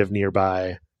window kind of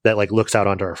nearby that like looks out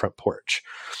onto our front porch.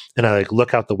 And I like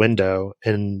look out the window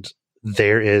and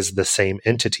there is the same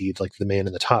entity, like the man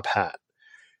in the top hat,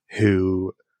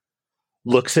 who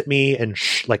looks at me and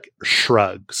like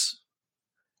shrugs.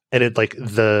 And it like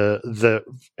the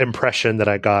impression that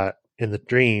I got in the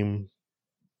dream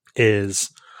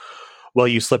is, well,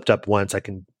 you slipped up once, I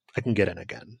can get in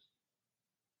again.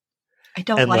 I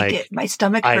don't like it. My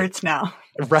stomach hurts now.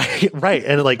 Right.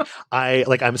 And like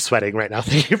I'm sweating right now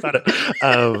thinking about it.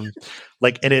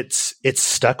 And it's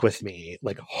stuck with me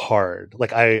like hard.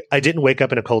 Like I didn't wake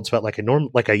up in a cold sweat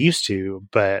like I used to,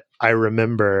 but I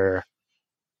remember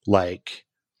like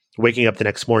waking up the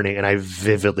next morning and I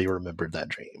vividly remembered that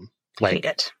dream. Like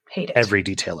hate it. Every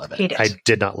detail of it. Hate it. I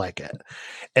did not like it.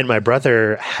 And my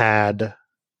brother had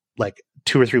like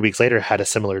 2 or 3 weeks later had a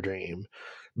similar dream,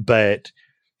 but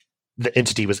the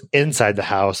entity was inside the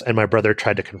house and my brother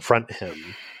tried to confront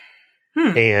him.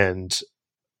 And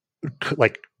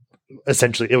like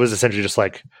it was essentially just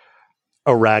like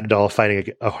a rag doll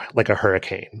fighting like a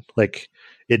hurricane. Like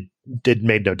it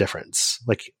made no difference.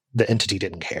 Like the entity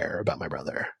didn't care about my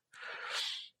brother.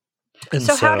 And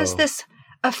so how does this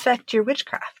affect your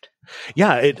witchcraft?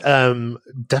 Yeah, it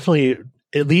definitely,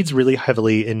 it leads really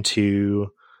heavily into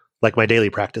like my daily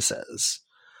practices.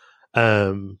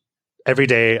 Every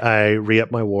day I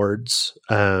re-up my wards.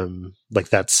 Like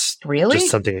that's really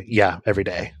just something. Yeah, every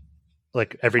day.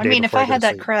 Like every day. I mean, if I had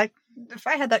that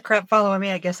crap following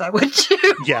me, I guess I would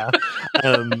too. Yeah.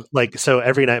 Like so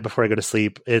every night before I go to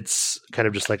sleep, it's kind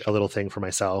of just like a little thing for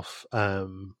myself.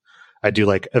 I do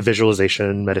like a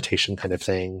visualization meditation kind of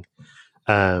thing.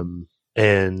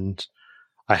 And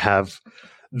I have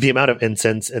the amount of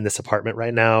incense in this apartment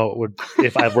right now would,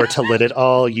 if I were to lit it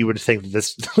all, you would think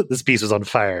this piece was on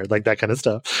fire, like that kind of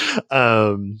stuff.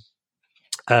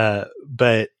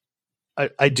 But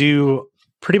I do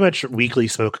pretty much weekly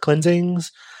smoke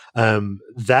cleansings.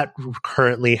 That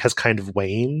currently has kind of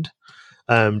waned.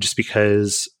 Just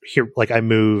because here, like I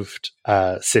moved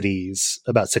cities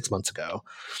about 6 months ago,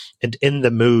 and in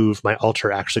the move, my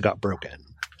altar actually got broken.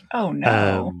 Oh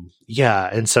no! Yeah,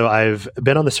 and so I've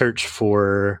been on the search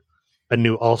for a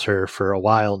new altar for a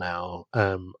while now.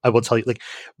 I will tell you, like,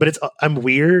 but I'm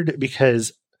weird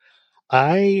because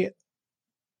with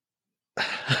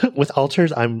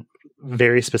altars, I'm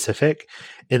very specific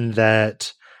in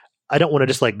that I don't want to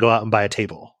just like go out and buy a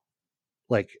table.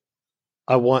 Like,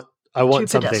 I want too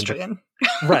something. Pedestrian.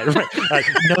 Right. Like,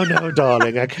 no,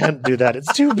 darling, I can't do that.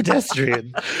 It's too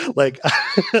pedestrian. Like,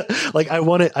 like I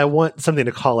want something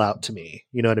to call out to me.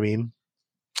 You know what I mean?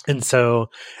 And so,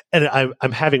 and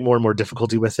I'm having more and more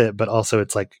difficulty with it, but also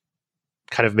it's like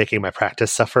kind of making my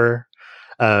practice suffer.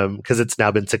 Because it's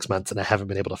now been 6 months and I haven't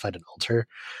been able to find an altar.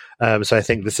 So I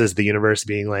think this is the universe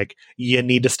being like, you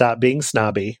need to stop being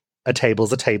snobby. A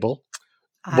table's a table.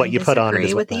 What you put on it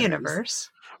is what with the matters. Universe.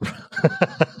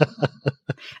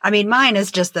 I mean, mine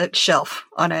is just the shelf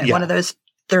on one of those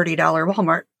 $30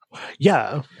 Walmart.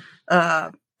 Yeah.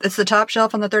 It's the top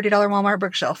shelf on the $30 Walmart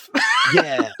bookshelf.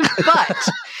 Yeah. But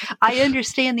I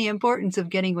understand the importance of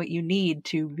getting what you need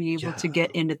to be able to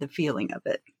get into the feeling of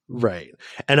it. Right.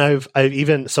 And I've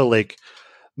even, so like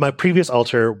my previous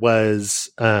altar was,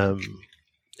 it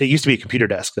used to be a computer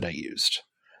desk that I used.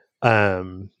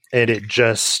 And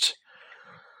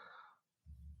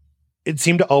it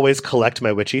seemed to always collect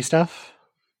my witchy stuff.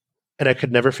 And I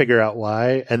could never figure out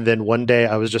why. And then one day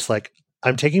I was just like,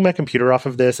 I'm taking my computer off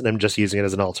of this and I'm just using it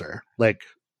as an altar. Like,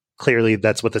 clearly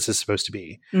that's what this is supposed to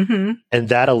be. Mm-hmm. And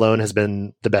that alone has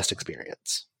been the best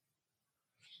experience.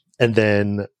 And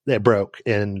then it broke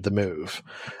in the move.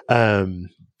 That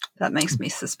makes me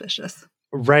suspicious.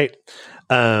 Right.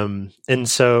 And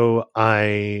so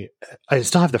I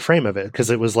still have the frame of it because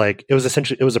it was a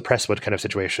presswood kind of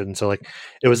situation. So like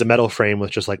it was a metal frame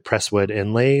with just like presswood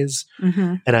inlays.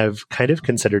 Mm-hmm. And I've kind of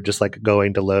considered just like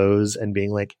going to Lowe's and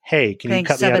being like, hey, can you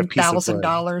cut me out a piece of wood?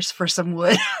 $7,000 for some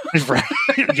wood. Right.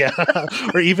 Yeah.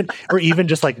 or even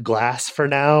just like glass for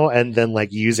now. And then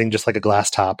like using just like a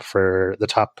glass top for the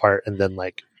top part. And then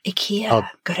like IKEA.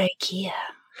 Go to IKEA.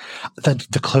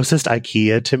 The closest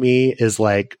IKEA to me is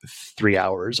like 3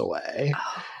 hours away.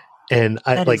 Oh, and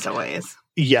I that like is a ways.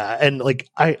 Yeah. And like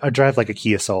I drive like a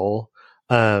Kia Soul.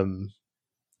 So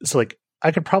like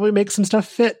I could probably make some stuff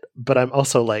fit, but I'm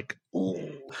also like,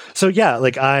 so yeah,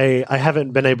 like I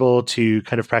haven't been able to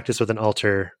kind of practice with an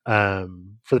altar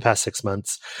for the past 6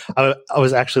 months. I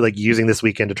was actually like using this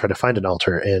weekend to try to find an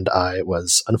altar, and I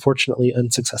was unfortunately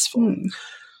unsuccessful.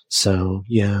 So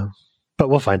yeah, but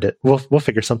we'll find it. We'll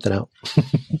figure something out.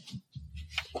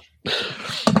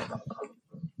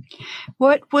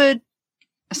 Was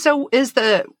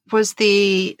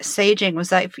the saging, was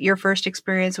that your first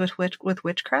experience with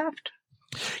witchcraft?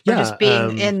 Yeah, or just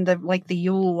being in the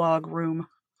Yule log room.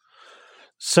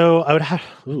 So I would have.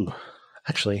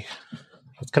 Actually,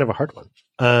 that's kind of a hard one.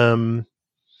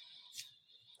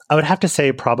 I would have to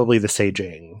say probably the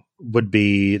saging would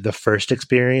be the first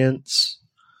experience.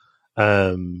 But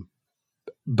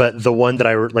the one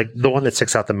that the one that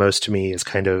sticks out the most to me is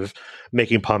kind of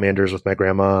making pomanders with my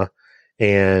grandma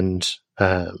and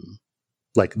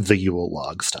like the Yule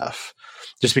log stuff.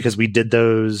 Just because we did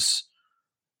those,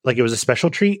 like it was a special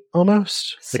treat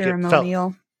almost.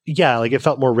 Ceremonial. It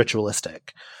felt more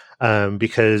ritualistic.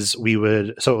 Because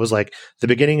it was like the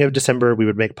beginning of December, we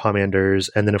would make pomanders,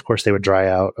 and then of course they would dry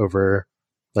out over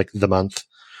like the month.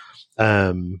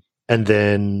 And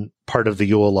then part of the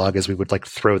Yule log is we would like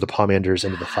throw the pomanders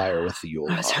into the fire with the Yule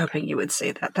log. I was hoping you would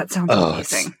say that. That sounds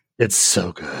amazing. It's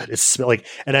so good. It's like,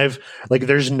 and I've like,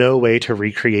 there's no way to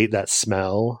recreate that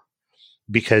smell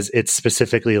because it's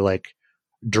specifically like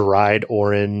dried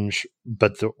orange,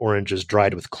 but the orange is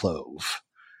dried with clove.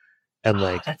 And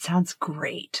like, that sounds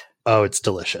great. Oh, it's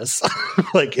delicious.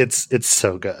 Like it's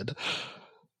so good.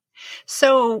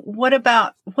 So what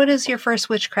is your first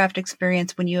witchcraft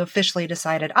experience when you officially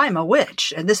decided I'm a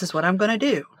witch and this is what I'm going to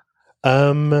do?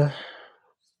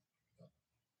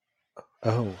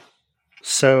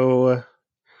 So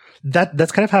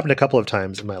that's kind of happened a couple of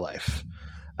times in my life.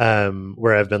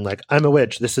 Where I've been like, I'm a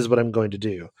witch. This is what I'm going to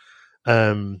do.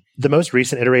 The most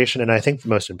recent iteration, and I think the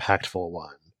most impactful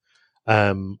one,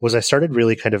 was I started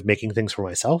really kind of making things for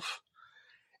myself.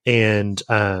 And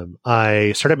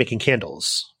I started making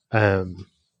candles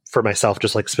for myself,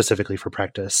 just like specifically for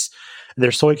practice. And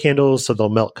they're soy candles, so they'll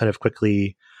melt kind of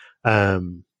quickly.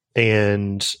 And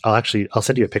I'll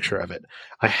send you a picture of it.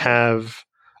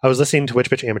 I was listening to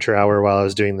Witch Bitch Amateur Hour while I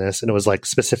was doing this, and it was like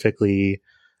specifically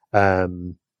a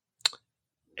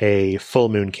full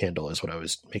moon candle is what I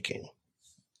was making.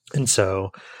 And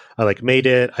so I like made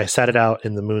it, I sat it out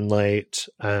in the moonlight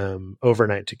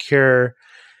overnight to cure.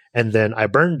 And then I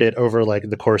burned it over like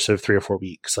the course of 3 or 4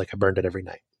 weeks. Like I burned it every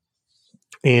night.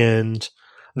 And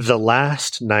the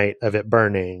last night of it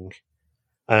burning,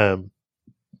 I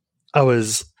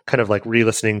was kind of like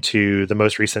re-listening to the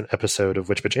most recent episode of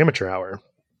Witch Bitch Amateur Hour.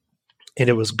 And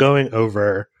it was going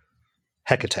over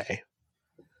Hecate.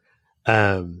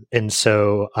 And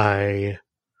so I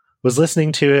was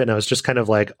listening to it and I was just kind of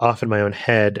like off in my own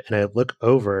head. And I look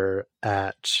over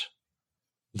at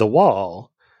the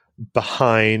wall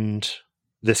behind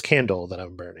this candle that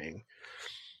I'm burning.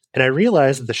 And I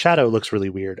realized that the shadow looks really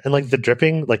weird. And like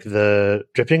the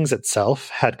drippings itself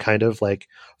had kind of like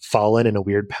fallen in a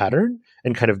weird pattern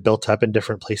and kind of built up in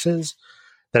different places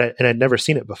and I'd never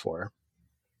seen it before.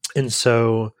 And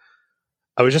so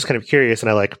I was just kind of curious, and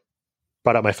I like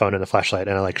brought out my phone and a flashlight,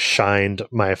 and I like shined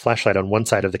my flashlight on one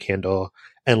side of the candle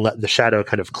and let the shadow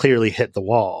kind of clearly hit the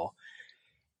wall.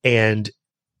 And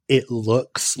it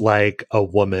looks like a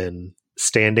woman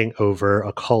standing over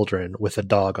a cauldron with a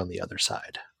dog on the other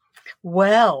side.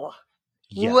 Well.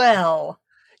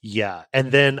 Yeah.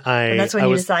 And then and that's when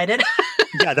you decided?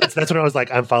 Yeah, that's when I was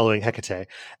like, I'm following Hecate.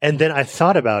 And then I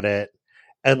thought about it,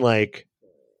 and like,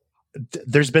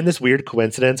 there's been this weird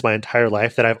coincidence my entire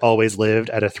life that I've always lived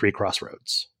at a 3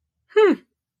 crossroads.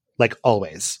 Like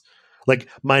always. Like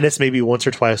minus maybe once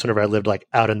or twice whenever I lived like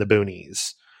out in the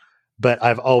boonies. But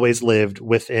I've always lived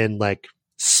within like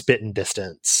spitting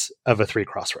distance of a 3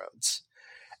 crossroads.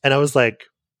 And I was like,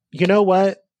 you know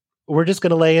what? We're just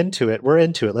going to lay into it. We're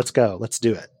into it. Let's go. Let's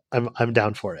do it. I'm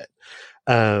down for it.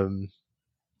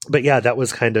 But yeah, that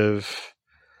was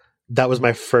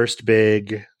my first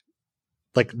big,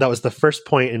 like that was the first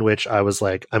point in which I was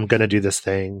like, I'm going to do this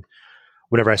thing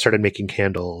whenever I started making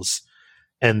candles.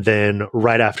 And then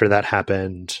right after that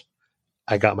happened,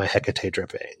 I got my Hecate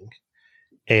dripping.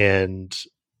 And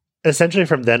essentially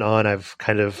from then on, I've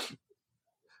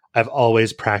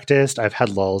always practiced. I've had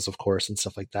lulls, of course, and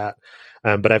stuff like that.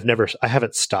 But I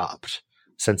haven't stopped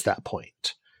since that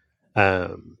point.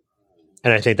 And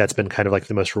I think that's been kind of like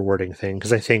the most rewarding thing.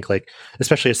 Cause I think like,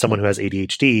 especially as someone who has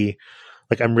ADHD,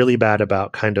 like I'm really bad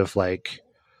about kind of like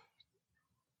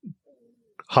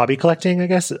hobby collecting, I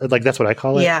guess. Like that's what I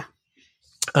call it. Yeah.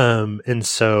 And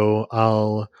so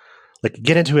I'll like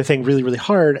get into a thing really, really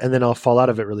hard, and then I'll fall out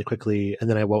of it really quickly, and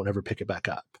then I won't ever pick it back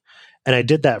up. And I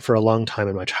did that for a long time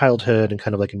in my childhood and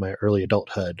kind of like in my early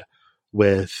adulthood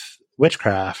with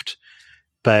witchcraft.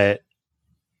 but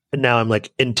now I'm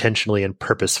like intentionally and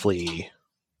purposefully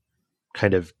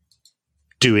kind of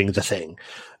doing the thing.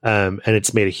 And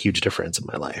it's made a huge difference in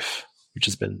my life, which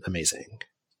has been amazing.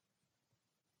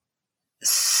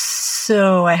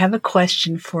 So I have a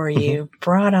question for you,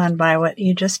 brought on by what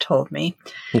you just told me.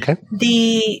 Okay.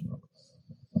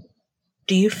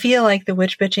 Do you feel like the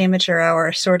Witch Bitch Amateur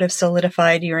Hour sort of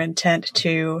solidified your intent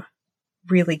to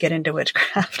really get into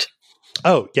witchcraft?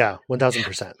 Oh, yeah,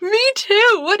 1,000%. Me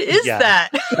too. What is that?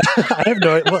 I have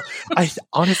no idea. Well, I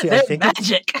think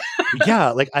magic.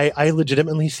 Like I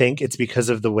legitimately think it's because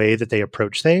of the way that they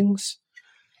approach things.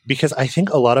 Because I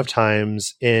think a lot of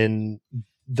times in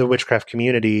the witchcraft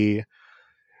community,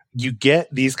 you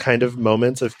get these kind of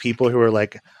moments of people who are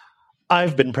like,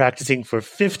 I've been practicing for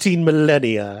 15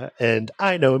 millennia and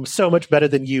I know him so much better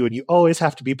than you and you always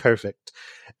have to be perfect.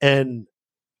 And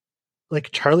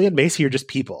like Charlie and Macy are just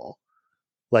people.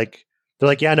 Like, they're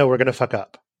like, yeah, no, we're going to fuck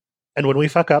up. And when we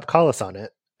fuck up, call us on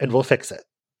it and we'll fix it.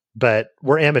 But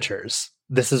we're amateurs.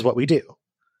 This is what we do.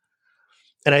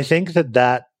 And I think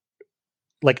that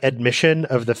like admission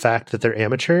of the fact that they're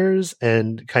amateurs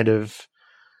and kind of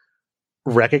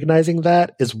recognizing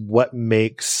that is what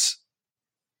makes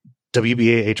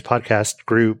WBAH podcast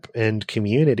group and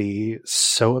community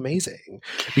so amazing,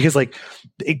 because like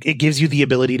it gives you the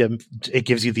ability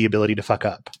to fuck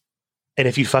up. And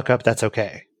if you fuck up, that's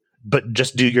okay, but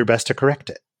just do your best to correct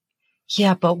it.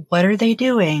 Yeah, but what are they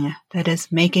doing that is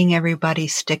making everybody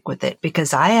stick with it?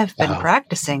 Because I have been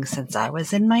practicing since I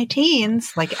was in my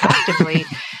teens, like actively,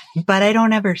 but I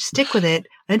don't ever stick with it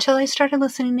until I started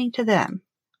listening to them.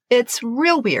 It's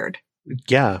real weird.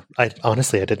 Yeah, I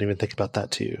didn't even think about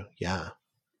that too. Yeah.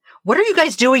 What are you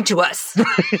guys doing to us?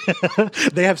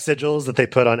 They have sigils that they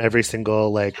put on every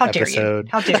single episode.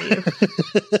 How dare you?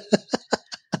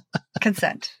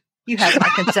 Consent. You have my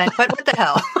consent, but what the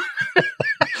hell?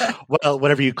 Well,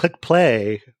 whenever you click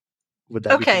play, would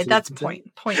that okay? That's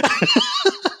consent? Point.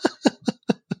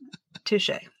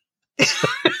 Touche.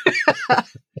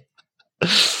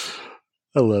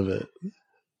 I love it.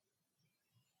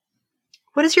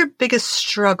 What is your biggest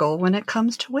struggle when it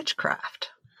comes to witchcraft?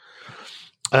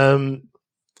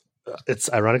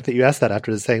 It's ironic that you asked that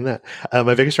after saying that.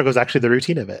 My biggest struggle is actually the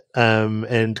routine of it,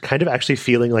 and kind of actually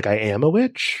feeling like I am a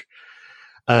witch.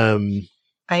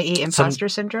 I.e. imposter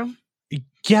syndrome?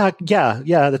 Yeah,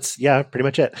 that's pretty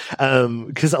much it.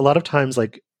 Because a lot of times,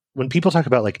 like, when people talk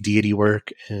about like deity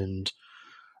work and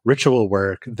ritual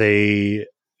work, they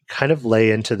kind of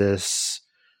lay into this,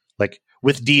 like,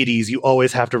 with deities, you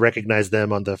always have to recognize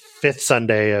them on the 5th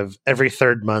Sunday of every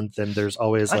 3rd month, and there's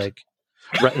always right,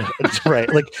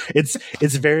 like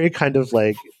it's very kind of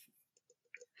like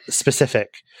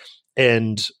specific.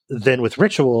 And then with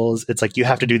rituals, it's like you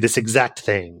have to do this exact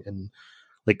thing, and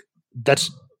like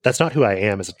that's not who I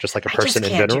am as just like a person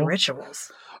in general. Do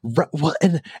rituals. Right, well,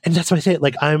 and that's what I say.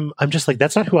 Like I'm just like,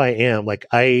 that's not who I am. Like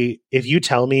if you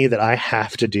tell me that I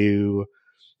have to do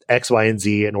X, Y, and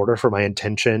Z in order for my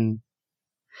intention.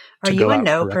 Are you a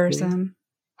no person?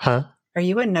 Huh? Are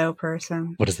you a no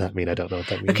person? What does that mean? I don't know what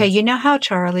that means. Okay, you know how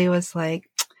Charlie was like,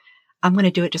 I'm going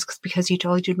to do it just because you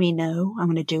told me no, I'm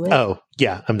going to do it? Oh,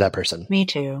 yeah, I'm that person. Me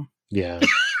too. Yeah.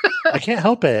 I can't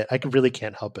help it. I really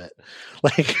can't help it.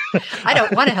 Like, I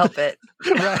don't want to help it.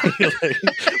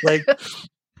 Right.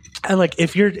 And like,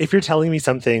 if you're telling me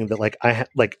something that like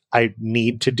I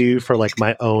need to do for like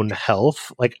my own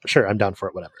health, like, sure, I'm down for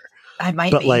it, whatever. I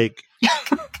might but be. Like,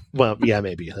 well, yeah,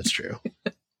 maybe that's true.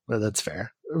 Well, that's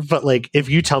fair. But like, if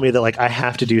you tell me that like I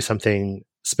have to do something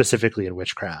specifically in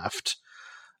witchcraft,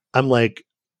 I'm like,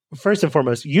 first and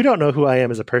foremost, you don't know who I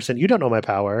am as a person. You don't know my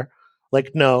power.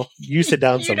 Like, no, you sit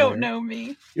down somewhere. You don't know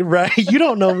me. Right? You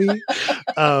don't know me.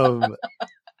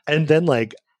 And then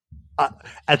like,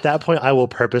 at that point, I will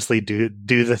purposely do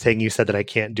the thing you said that I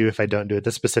can't do if I don't do it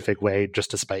the specific way, just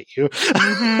to spite you.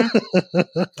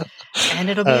 Mm-hmm. And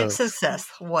it'll be a success.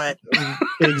 What?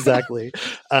 Exactly.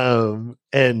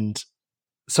 And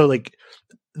so like,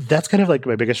 that's kind of like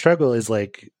my biggest struggle is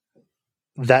like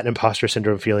that imposter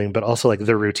syndrome feeling, but also like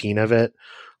the routine of it.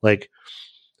 Like,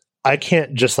 I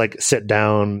can't just like sit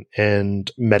down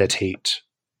and meditate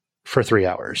for 3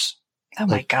 hours. Oh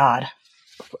my God.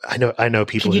 I know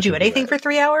people. Can you do anything for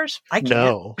 3 hours? I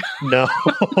can't. No.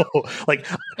 Like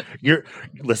you're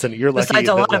lucky. Besides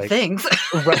a lot of things.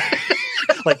 Right.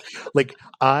 like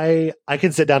I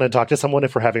can sit down and talk to someone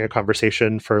if we're having a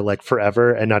conversation for like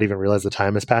forever and not even realize the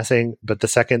time is passing. But the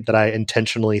second that I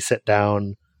intentionally sit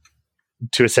down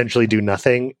to essentially do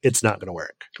nothing, it's not going to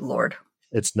work. Lord.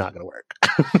 It's not going to work.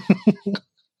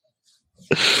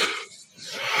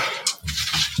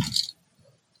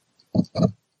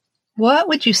 What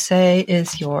would you say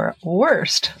is your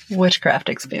worst witchcraft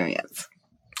experience?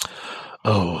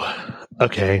 Oh,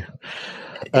 okay.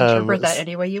 Interpret that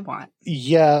any way you want.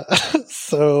 Yeah.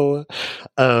 So,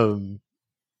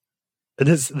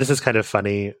 this is kind of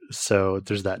funny. So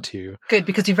there's that too. Good,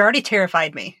 because you've already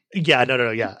terrified me. Yeah,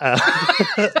 no, yeah.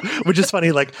 Which is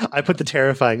funny. Like I put the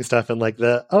terrifying stuff in like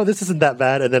this isn't that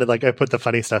bad, and then like I put the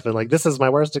funny stuff in like this is my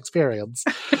worst experience.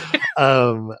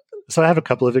 So I have a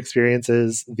couple of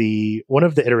experiences. One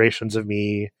of the iterations of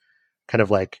me kind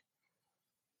of like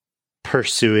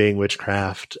pursuing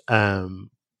witchcraft.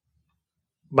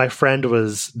 My friend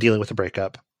was dealing with a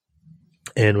breakup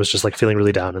and was just like feeling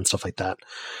really down and stuff like that.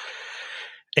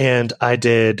 And I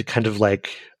did kind of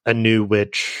like a new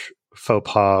witch faux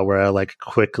pas where I like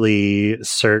quickly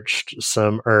searched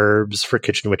some herbs for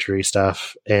kitchen witchery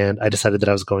stuff. And I decided that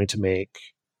I was going to make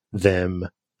them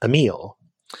a meal.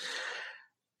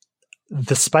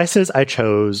 The spices I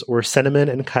chose were cinnamon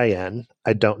and cayenne.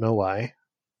 I don't know why.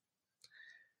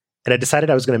 And I decided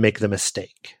I was going to make them a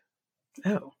steak.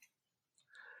 Oh.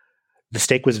 The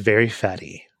steak was very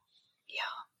fatty. Yeah.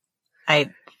 I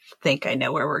think I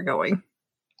know where we're going.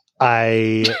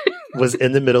 I was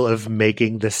in the middle of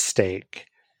making this steak,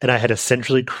 and I had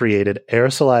essentially created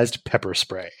aerosolized pepper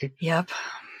spray. Yep.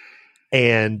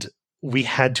 And we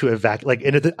had to evacuate. Like,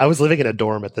 I was living in a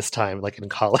dorm at this time, like in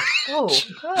college. Oh,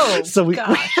 so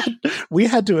gosh. we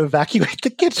had to evacuate the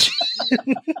kitchen.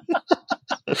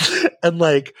 And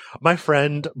like my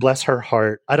friend, bless her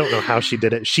heart, I don't know how she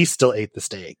did it. She still ate the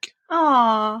steak.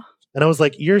 Aww. And I was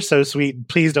like, "You're so sweet.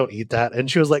 Please don't eat that."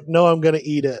 And she was like, "No, I'm going to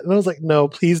eat it." And I was like, "No,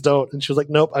 please don't." And she was like,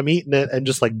 "Nope, I'm eating it," and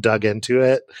just like dug into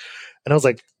it. And I was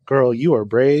like, "Girl, you are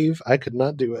brave. I could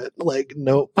not do it." Like,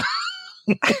 nope.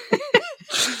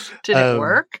 Did it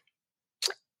work?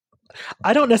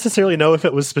 I don't necessarily know if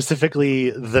it was specifically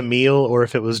the meal or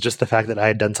if it was just the fact that I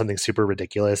had done something super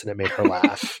ridiculous and it made her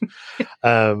laugh.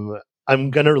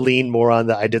 I'm going to lean more on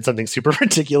that I did something super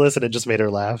ridiculous and it just made her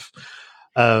laugh.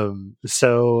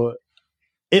 So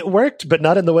it worked, but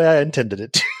not in the way I intended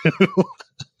it to.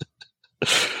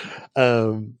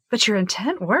 But your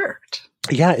intent worked.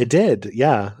 Yeah, it did.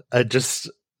 Yeah. Just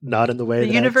not in the way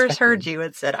the universe heard you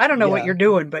and said, "I don't know what you're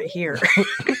doing, but here."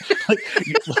 Like,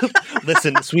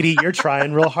 listen, sweetie, you're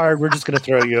trying real hard. We're just going to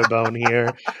throw you a bone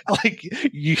here. Like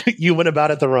you went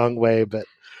about it the wrong way, but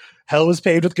hell was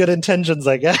paved with good intentions,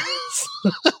 I guess.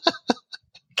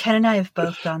 Ken and I have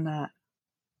both done that.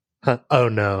 Huh? Oh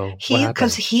no.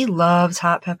 Because he loves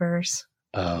hot peppers.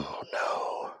 Oh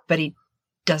no. But he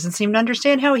doesn't seem to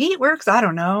understand how heat works. I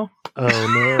don't know.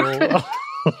 Oh no.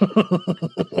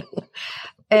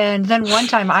 And then one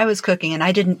time I was cooking and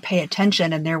I didn't pay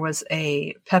attention and there was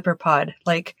a pepper pod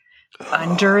like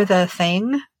under the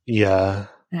thing. Yeah.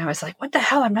 And I was like, what the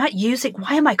hell?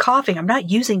 Why am I coughing? I'm not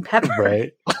using pepper.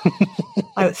 Right.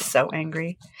 I was so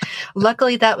angry.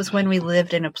 Luckily, that was when we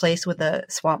lived in a place with a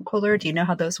swamp cooler. Do you know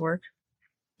how those work?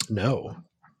 No.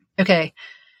 Okay.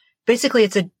 Basically,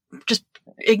 just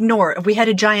ignore. We had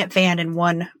a giant fan in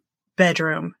one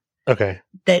bedroom. Okay.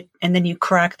 And then you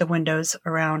crack the windows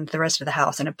around the rest of the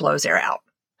house and it blows air out.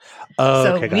 Oh,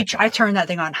 so okay, gotcha. I turned that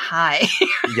thing on high.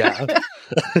 Yeah.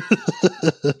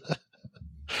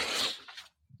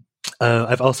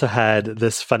 I've also had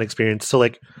this fun experience. So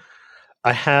like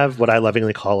I have what I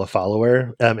lovingly call a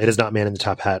follower. It is not Man in the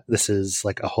Top Hat. This is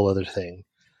like a whole other thing.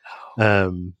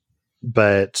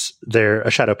 But they're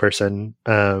a shadow person.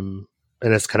 And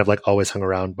it's kind of like always hung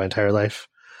around my entire life.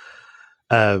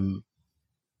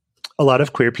 A lot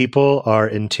of queer people are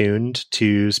in tuned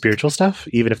to spiritual stuff,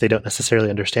 even if they don't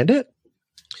necessarily understand it.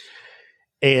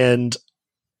 And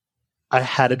I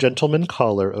had a gentleman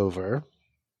caller over,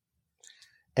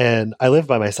 and I live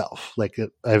by myself. Like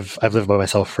I've lived by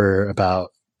myself for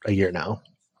about a year now,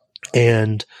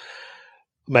 and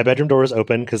my bedroom door was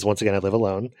open because once again I live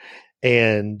alone.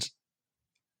 And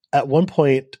at one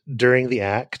point during the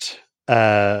act,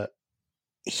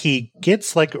 he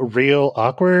gets like real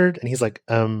awkward, and he's like,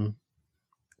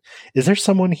 "Is there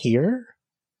someone here?"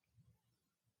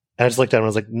 And I just looked at him and I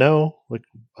was like, "No, like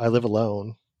I live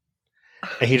alone."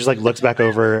 And he just like looks back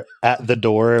over at the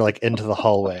door, like into the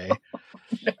hallway.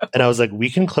 No. And I was like, "We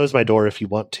can close my door if you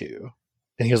want to."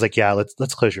 And he was like, "Yeah,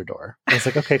 let's close your door." I was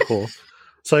like, "Okay, cool."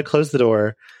 So I closed the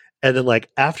door, and then like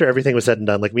after everything was said and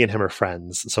done, like me and him are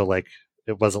friends, so like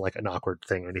it wasn't like an awkward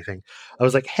thing or anything. I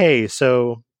was like, "Hey,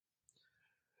 so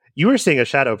you were seeing a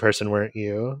shadow person, weren't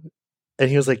you?" And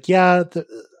he was like, "Yeah,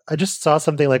 I just saw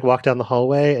something like walk down the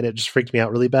hallway and it just freaked me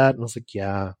out really bad." And I was like,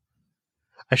 "Yeah,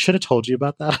 I should have told you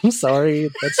about that. I'm sorry.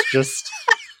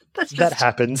 That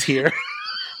happens here."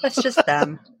 That's just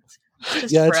them.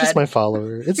 Yeah, it's just my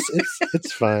follower.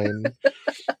 It's fine.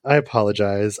 I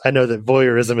apologize. I know that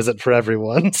voyeurism isn't for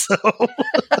everyone, so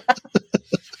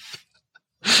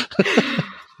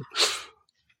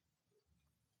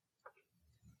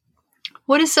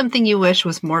What is something you wish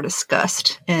was more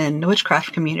discussed in the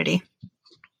witchcraft community?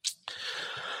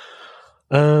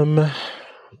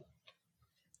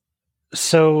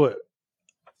 So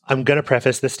I'm going to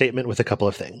preface this statement with a couple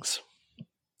of things.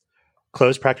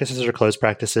 Closed practices are closed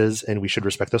practices, and we should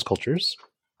respect those cultures.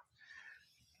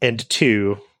 And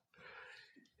two,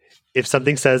 if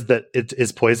something says that it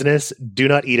is poisonous, do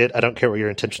not eat it. I don't care what your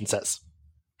intention says.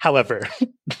 However,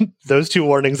 those two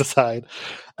warnings aside,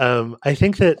 I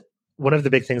think that one of the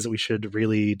big things that we should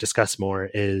really discuss more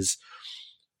is,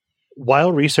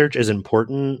 while research is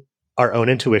important, our own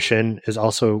intuition is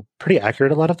also pretty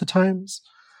accurate a lot of the times.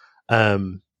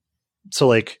 So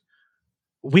like,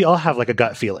 we all have like a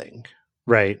gut feeling,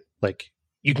 right? Like,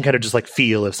 you can kind of just like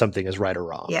feel if something is right or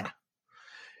wrong. Yeah.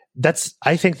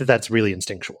 I think that that's really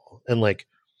instinctual. And like,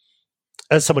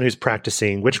 as someone who's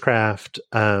practicing witchcraft,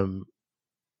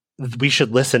 we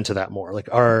should listen to that more. Like,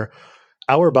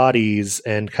 our bodies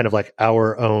and kind of like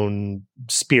our own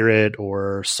spirit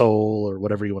or soul or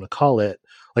whatever you want to call it,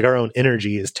 like our own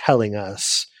energy is telling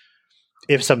us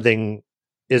if something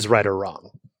is right or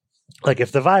wrong. Like,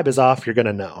 if the vibe is off, you're going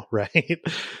to know, right?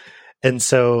 And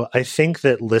so I think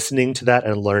that listening to that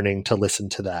and learning to listen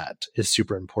to that is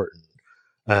super important,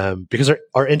 because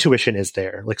our intuition is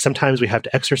there. Like, sometimes we have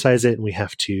to exercise it and we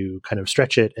have to kind of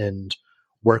stretch it and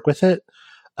work with it.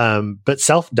 But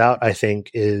self-doubt, I think,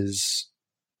 is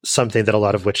something that a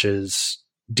lot of witches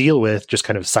deal with just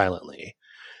kind of silently,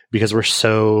 because we're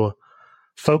so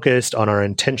focused on our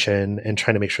intention and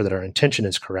trying to make sure that our intention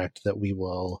is correct that we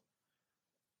will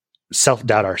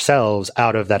self-doubt ourselves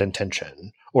out of that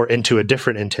intention or into a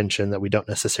different intention that we don't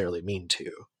necessarily mean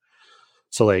to.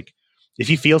 So like, if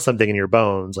you feel something in your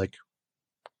bones, like,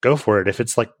 go for it. If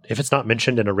it's not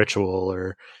mentioned in a ritual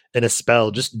or in a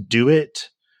spell, just do it,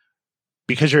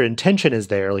 because your intention is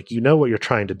there. Like, you know what you're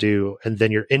trying to do. And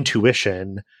then your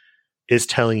intuition is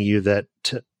telling you that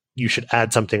you should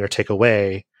add something or take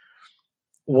away.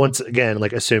 Once again,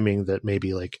 like, assuming that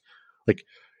maybe like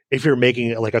if you're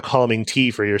making like a calming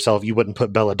tea for yourself, you wouldn't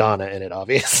put belladonna in it,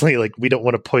 obviously. Like, we don't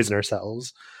want to poison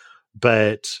ourselves.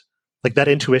 But like, that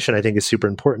intuition, I think, is super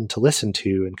important to listen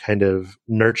to and kind of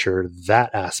nurture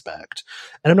that aspect.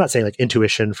 And I'm not saying like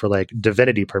intuition for like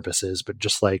divinity purposes, but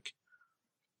just like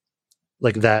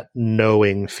that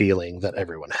knowing feeling that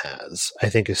everyone has, I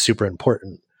think, is super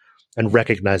important. And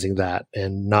recognizing that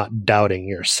and not doubting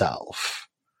yourself,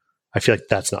 I feel like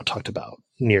that's not talked about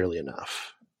nearly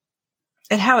enough.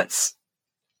 And how it's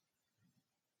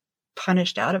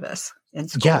punished out of us in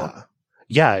school.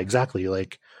 Yeah, exactly.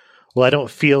 Like, well, I don't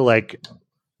feel like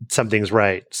something's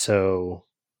right, so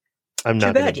I'm not.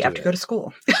 Too bad you have to go to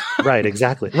school. Right,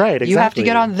 exactly. Right, exactly. You have to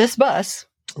get on this bus.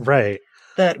 Right.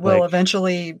 That will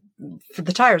eventually,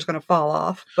 the tire's going to fall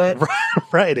off. But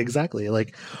right, exactly.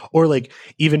 Like, or like,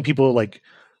 even people like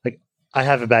I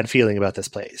have a bad feeling about this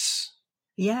place.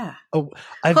 Yeah. Oh,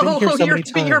 I've been here so many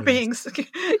times.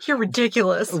 You're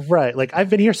ridiculous. Right. Like, I've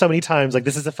been here so many times. Like,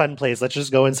 this is a fun place. Let's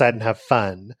just go inside and have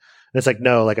fun. And it's like,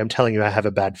 no, like, I'm telling you, I have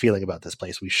a bad feeling about this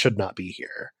place. We should not be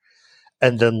here.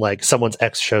 And then like someone's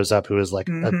ex shows up who is like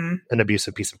an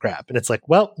abusive piece of crap. And it's like,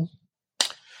 well,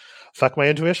 fuck my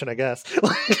intuition, I guess.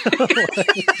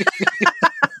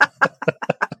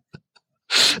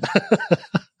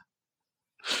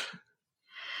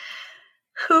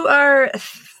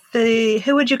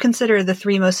 Who would you consider the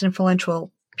three most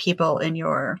influential people in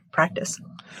your practice?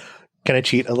 Can I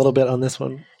cheat a little bit on this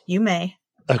one? You may.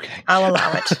 Okay. I'll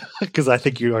allow it. Because I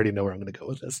think you already know where I'm going to go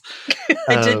with this.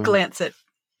 I did glance at.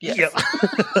 Yes.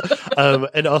 Yeah.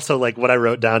 And also, like, what I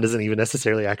wrote down isn't even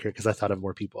necessarily accurate because I thought of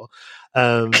more people.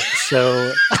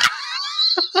 So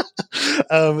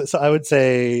I would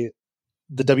say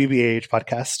the WBAH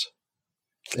podcast.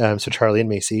 So Charlie and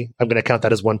Macy. I'm going to count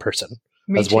that as one person.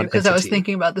 Me too, because I was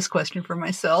thinking about this question for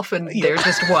myself, and they're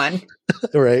just one.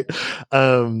 Right.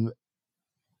 And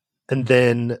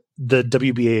then the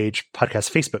WBAH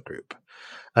podcast Facebook group.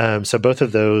 So both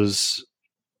of those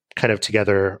kind of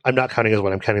together, I'm not counting as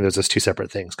one, I'm counting those as two separate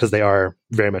things, because they are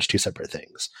very much two separate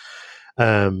things.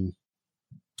 The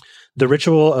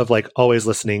ritual of like always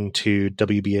listening to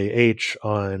WBAH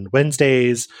on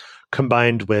Wednesdays,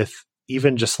 combined with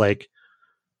even just like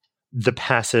the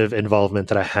passive involvement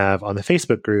that I have on the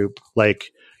Facebook group, like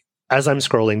as I'm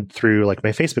scrolling through like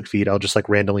my Facebook feed, I'll just like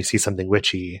randomly see something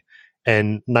witchy,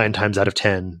 and 9 times out of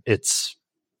 10, it's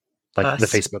like the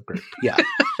Facebook group. Yeah.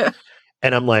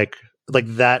 And I'm like, like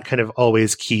that kind of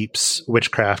always keeps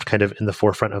witchcraft kind of in the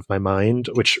forefront of my mind,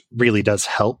 which really does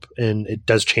help. And it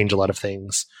does change a lot of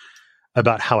things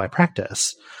about how I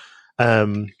practice.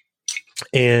 And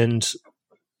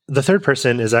the third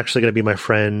person is actually going to be my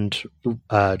friend,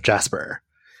 Jasper.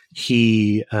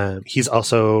 He's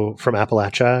also from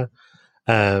Appalachia.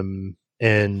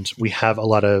 And we have a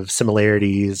lot of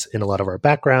similarities in a lot of our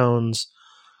backgrounds,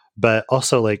 but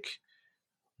also like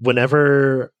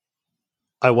whenever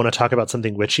I want to talk about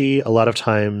something witchy, a lot of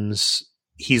times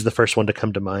he's the first one to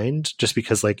come to mind just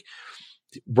because like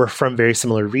we're from very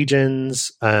similar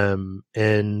regions.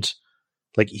 And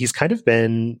like he's kind of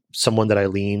been someone that I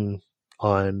lean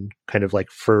on kind of like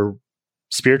for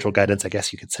spiritual guidance, I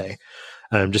guess you could say,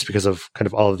 just because of kind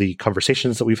of all of the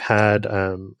conversations that we've had,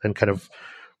 and kind of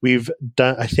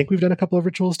I think we've done a couple of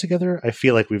rituals together. I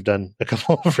feel like we've done a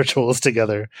couple of rituals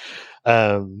together.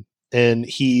 And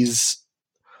he's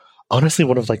honestly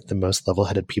one of like the most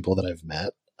level-headed people that I've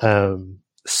met.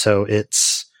 So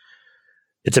it's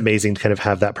amazing to kind of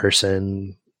have that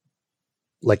person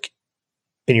like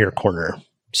in your corner,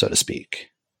 so to speak.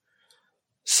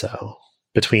 So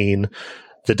between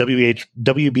the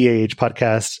WBAH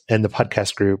podcast and the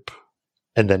podcast group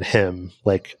and then him,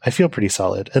 like I feel pretty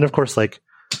solid. And of course, like,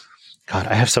 God,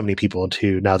 I have so many people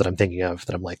too now that I'm thinking of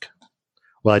that I'm like,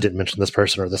 well, I didn't mention this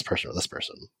person or this person or this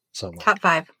person. So I'm like, Top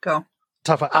 5, go.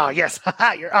 Top 5. Oh, yes.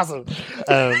 You're awesome.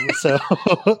 So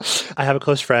I have a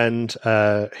close friend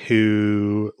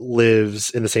who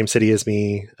lives in the same city as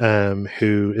me,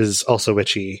 who is also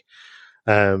witchy.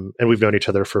 And we've known each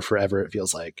other for forever, it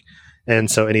feels like.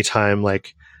 And so anytime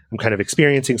like I'm kind of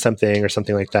experiencing something or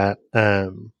something like that,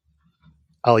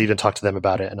 I'll even talk to them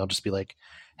about it and I'll just be like,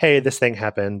 hey, this thing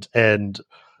happened. And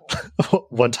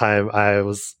one time I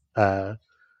was, I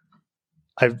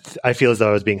feel as though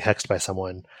I was being hexed by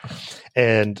someone,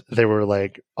 and they were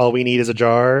like, all we need is a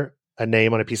jar, a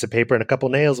name on a piece of paper, and a couple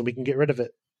nails, and we can get rid of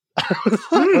it.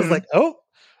 I was like, oh,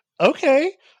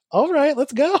 okay. All right,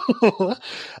 let's go.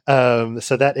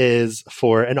 So that is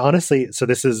for, and honestly, so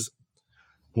this is,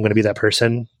 I'm going to be that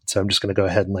person. So I'm just going to go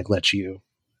ahead and like, let you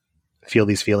feel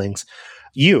these feelings.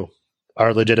 You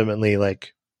are legitimately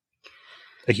like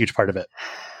a huge part of it.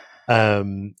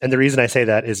 And the reason I say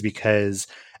that is because,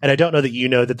 and I don't know that you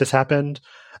know that this happened.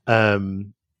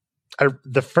 The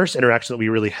first interaction that we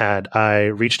really had, I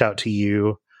reached out to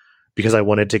you because I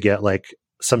wanted to get like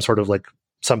some sort of like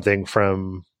something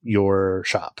from your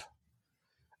shop.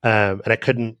 And I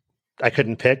couldn't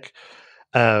pick.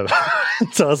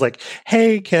 So I was like,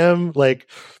 hey, Kim, like,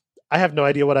 I have no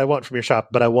idea what I want from your shop,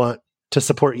 but I want to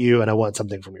support you and I want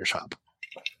something from your shop.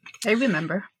 I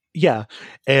remember. Yeah.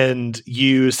 And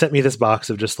you sent me this box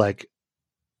of just like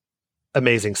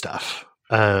amazing stuff.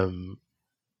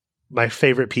 My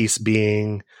favorite piece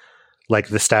being like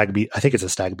the stag beetle. I think it's a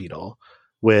stag beetle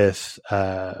with,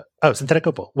 synthetic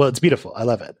opal. Well, it's beautiful. I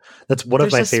love it. That's one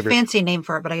of my favorite. Fancy name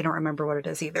for it, but I don't remember what it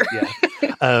is either.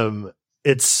 Yeah.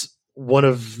 It's one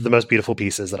of the most beautiful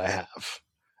pieces that I have.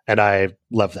 And I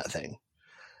love that thing.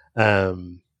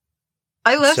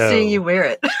 I love seeing you wear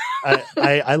it.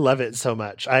 I love it so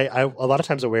much. I a lot of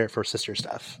times I wear it for sister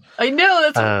stuff. I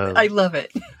know. I love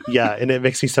it. Yeah. And it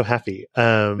makes me so happy.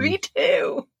 Me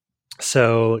too.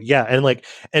 So yeah.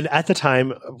 And at the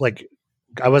time, like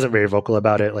I wasn't very vocal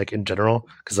about it, like in general,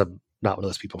 because I'm not one of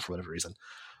those people for whatever reason,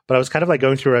 but I was kind of like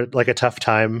going through a tough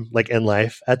time, like in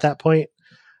life at that point.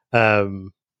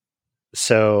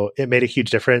 So it made a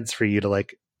huge difference for you to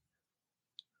like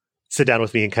sit down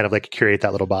with me and kind of like curate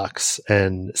that little box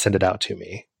and send it out to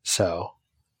me. So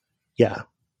yeah,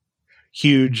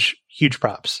 huge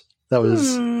props. That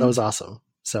was awesome.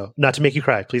 So not to make you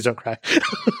cry, please don't cry.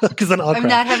 Because then I'll cry. I'm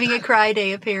not having a cry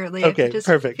day, apparently. Okay, I just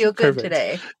perfect. feel good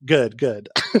today. Good.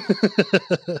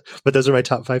 But those are my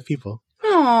top 5 people.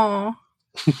 Aww.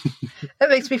 That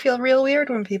makes me feel real weird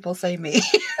when people say me.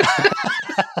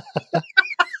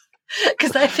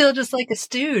 Because I feel just like a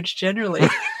stooge generally.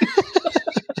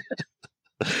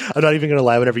 I'm not even going to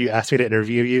lie. Whenever you asked me to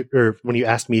interview you, or when you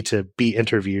asked me to be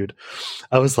interviewed,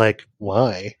 I was like,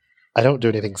 why? I don't do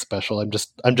anything special. I'm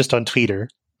just on Twitter.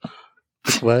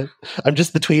 What? I'm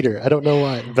just the tweeter. I don't know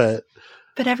why, but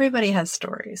everybody has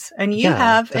stories, and you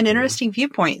have definitely an interesting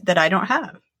viewpoint that I don't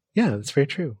have. Yeah, that's very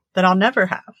true. That I'll never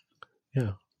have.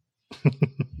 Yeah.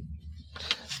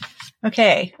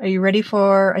 Okay. Are you ready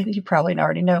for, I think you probably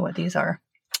already know what these are.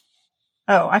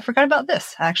 Oh, I forgot about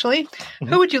this, actually. Mm-hmm.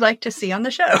 Who would you like to see on the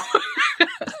show?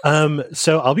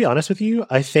 So I'll be honest with you.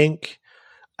 I think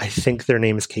their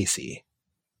name is Casey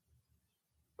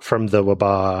from the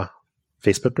Waba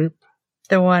Facebook group.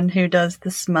 The one who does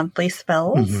this monthly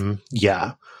spells? Mm-hmm.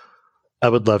 Yeah. I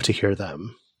would love to hear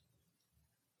them.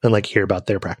 and like hear about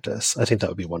their practice. I think that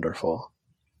would be wonderful.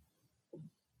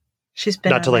 She's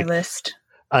been on my list.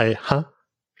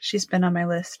 She's been on my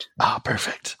list. Ah,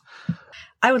 perfect.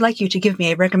 I would like you to give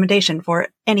me a recommendation for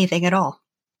anything at all.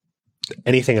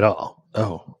 Anything at all.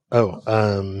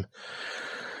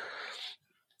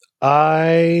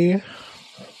 I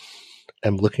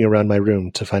am looking around my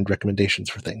room to find recommendations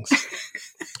for things.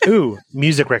 Ooh,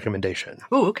 music recommendation.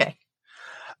 Ooh, okay.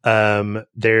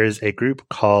 There's a group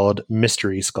called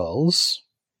Mystery Skulls.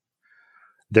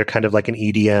 They're kind of like an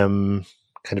EDM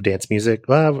kind of dance music.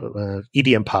 Well,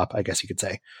 EDM pop, I guess you could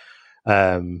say.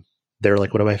 They're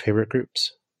like one of my favorite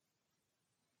groups.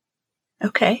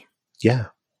 Okay. Yeah.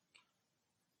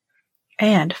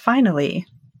 And finally,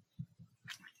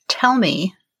 tell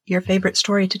me your favorite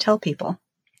story to tell people.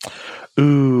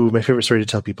 Ooh, my favorite story to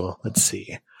tell people. Let's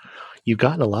see. You've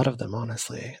gotten a lot of them,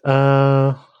 honestly.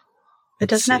 It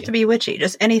doesn't have to be witchy,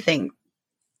 just anything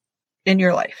in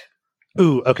your life.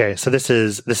 Ooh, okay. So this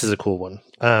is a cool one.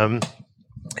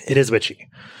 It is witchy.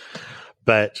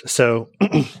 But so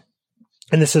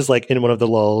and this is like in one of the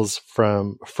lulls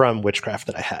from witchcraft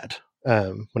that I had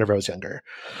whenever I was younger.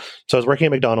 So I was working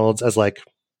at McDonald's as like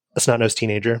a snot-nosed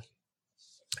teenager,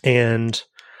 and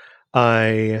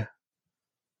I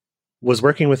was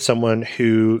working with someone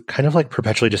who kind of like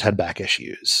perpetually just had back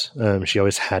issues. She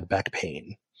always had back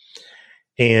pain.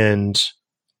 And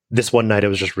this one night it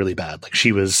was just really bad. Like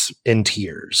she was in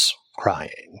tears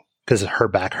crying because her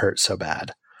back hurt so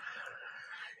bad.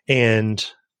 And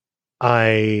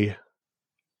I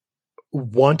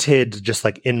wanted just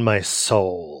like in my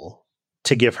soul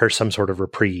to give her some sort of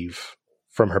reprieve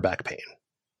from her back pain.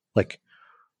 Like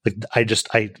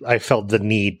I felt the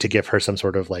need to give her some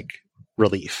sort of like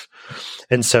relief.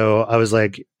 And so I was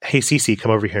like, hey, Cece,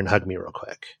 come over here and hug me real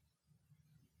quick.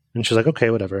 And she's like, okay,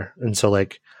 whatever. And so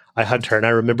like I hugged her, and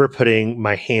I remember putting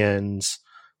my hands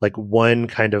like one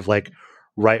kind of like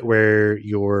right where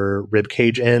your rib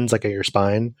cage ends, like at your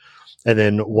spine, and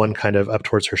then one kind of up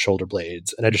towards her shoulder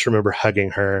blades. And I just remember hugging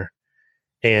her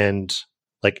and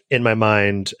like in my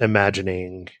mind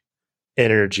imagining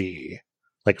energy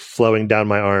like flowing down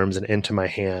my arms and into my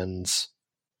hands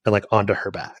and like onto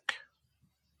her back.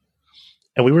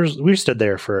 And we stood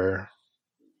there for,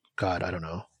 God, I don't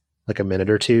know, like a minute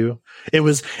or two. It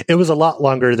was a lot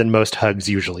longer than most hugs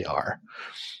usually are.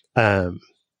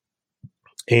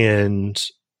 And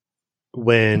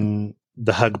when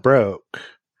the hug broke,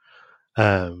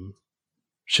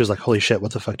 she was like, holy shit,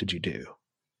 what the fuck did you do?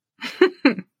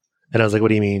 And I was like, what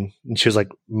do you mean? And she was like,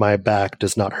 my back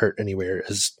does not hurt anywhere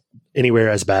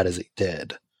as bad as it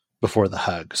did before the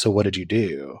hug. So what did you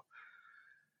do?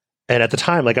 And at the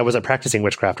time, like I wasn't practicing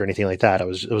witchcraft or anything like that. It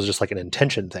was just like an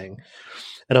intention thing.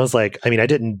 And I was like, I mean, I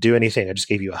didn't do anything. I just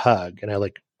gave you a hug. And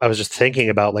I was just thinking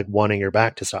about like wanting your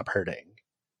back to stop hurting.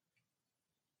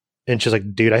 And she's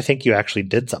like, dude, I think you actually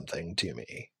did something to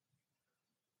me.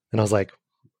 And I was like,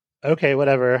 okay,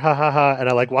 whatever. Ha ha ha. And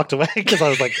I like walked away because I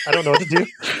was like, I don't know what to do.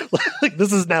 Like,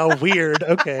 this is now weird.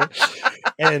 Okay.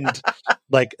 And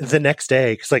like the next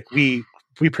day, cause like we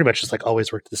pretty much just like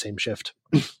always worked the same shift.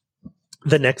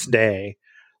 The next day,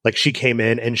 like she came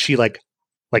in and she like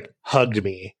hugged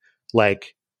me,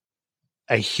 like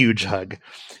a huge hug.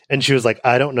 And she was like,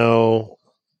 I don't know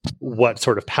what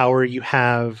sort of power you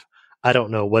have. I don't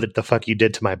know what the fuck you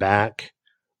did to my back,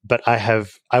 but I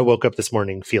woke up this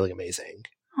morning feeling amazing.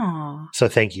 Aww. So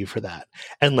thank you for that.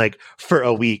 And like for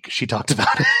a week she talked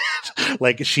about it.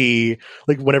 Like she,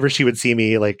 like whenever she would see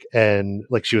me, like, and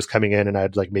like she was coming in and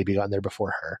I'd like maybe gotten there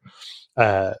before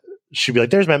her, she'd be like,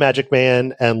 there's my magic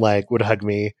man, and like would hug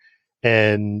me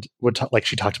and would like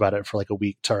she talked about it for like a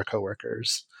week to our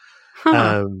coworkers.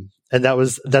 Huh. And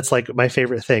that's like my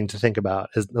favorite thing to think about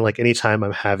is like anytime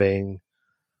I'm having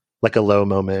like a low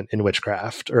moment in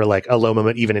witchcraft or like a low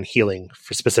moment even in healing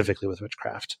for specifically with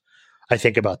witchcraft, I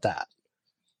think about that.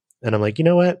 And I'm like, you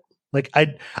know what? Like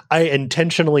I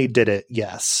intentionally did it,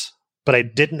 yes, but I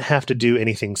didn't have to do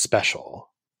anything special.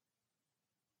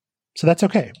 So that's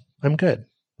okay. I'm good.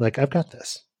 Like I've got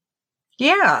this.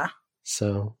 Yeah.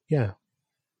 So yeah.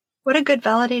 What a good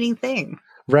validating thing.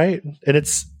 Right. And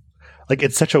it's like,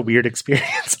 it's such a weird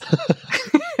experience.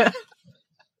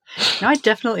 No, I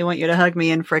definitely want you to hug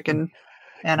me in frickin'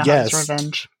 Anaheim's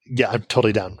Revenge. Yeah, I'm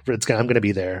totally down. I'm going to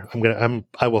be there.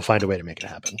 I will find a way to make it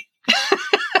happen.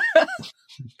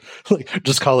 Like,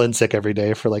 just call in sick every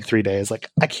day for like 3 days. Like,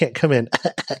 I can't come in.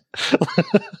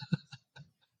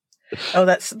 Oh,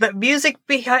 that's the music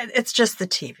behind. It's just the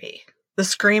TV, the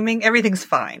screaming. Everything's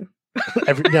fine.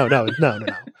 No.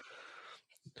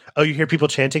 Oh, you hear people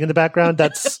chanting in the background?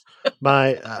 That's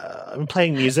my. I'm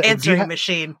playing music. Answering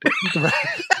machine.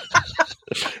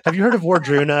 Have you heard of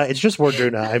Wardruna? It's just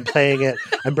Wardruna. I'm playing it.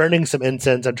 I'm burning some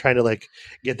incense. I'm trying to like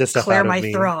get this stuff Clear out of my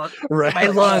me. throat, Right. my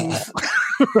lungs.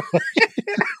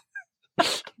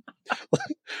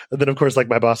 And then, of course, like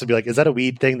my boss would be like, "Is that a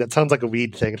weed thing? That sounds like a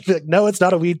weed thing." I'd be like, "No, it's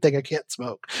not a weed thing. I can't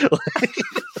smoke."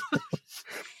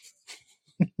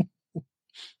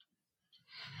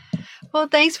 Well,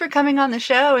 thanks for coming on the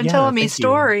show and telling me thank you.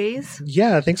 stories.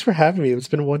 Yeah, thanks for having me. It's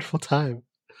been a wonderful time.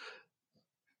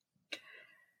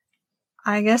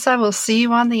 I guess I will see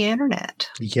you on the internet.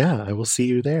 Yeah, I will see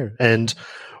you there. And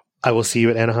I will see you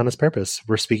at Anahana's Purpose.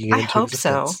 We're speaking it I into hope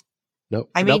existence. so. Nope.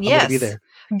 I mean, I'm yes. going to be there.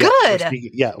 Good.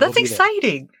 Yeah, That's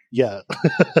exciting. Yeah.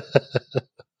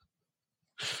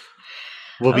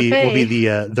 We'll be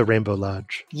the Rainbow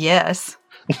Lodge. Yes.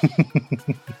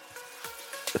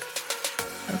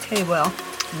 Okay, well,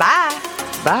 bye.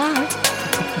 Bye.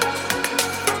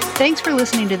 Thanks for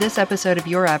listening to this episode of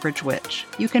Your Average Witch.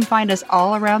 You can find us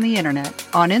all around the internet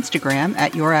on Instagram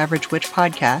at Your Average Witch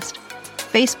Podcast,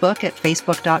 Facebook at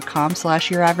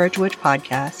facebook.com/Your Average Witch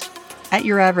Podcast, at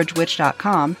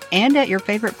YourAverageWitch.com, and at your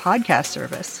favorite podcast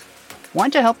service.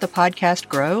 Want to help the podcast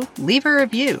grow? Leave a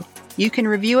review. You can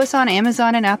review us on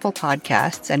Amazon and Apple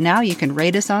Podcasts, and now you can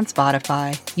rate us on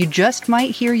Spotify. You just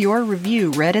might hear your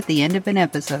review read at the end of an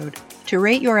episode. To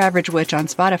rate Your Average Witch on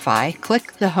Spotify,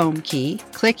 click the home key,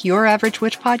 click Your Average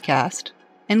Witch Podcast,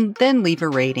 and then leave a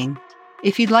rating.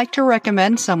 If you'd like to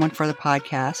recommend someone for the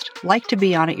podcast, like to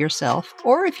be on it yourself,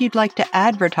 or if you'd like to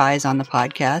advertise on the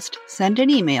podcast, send an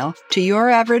email to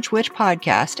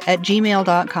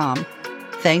YourAverageWitchPodcast@gmail.com.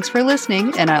 Thanks for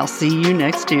listening, and I'll see you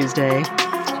next Tuesday.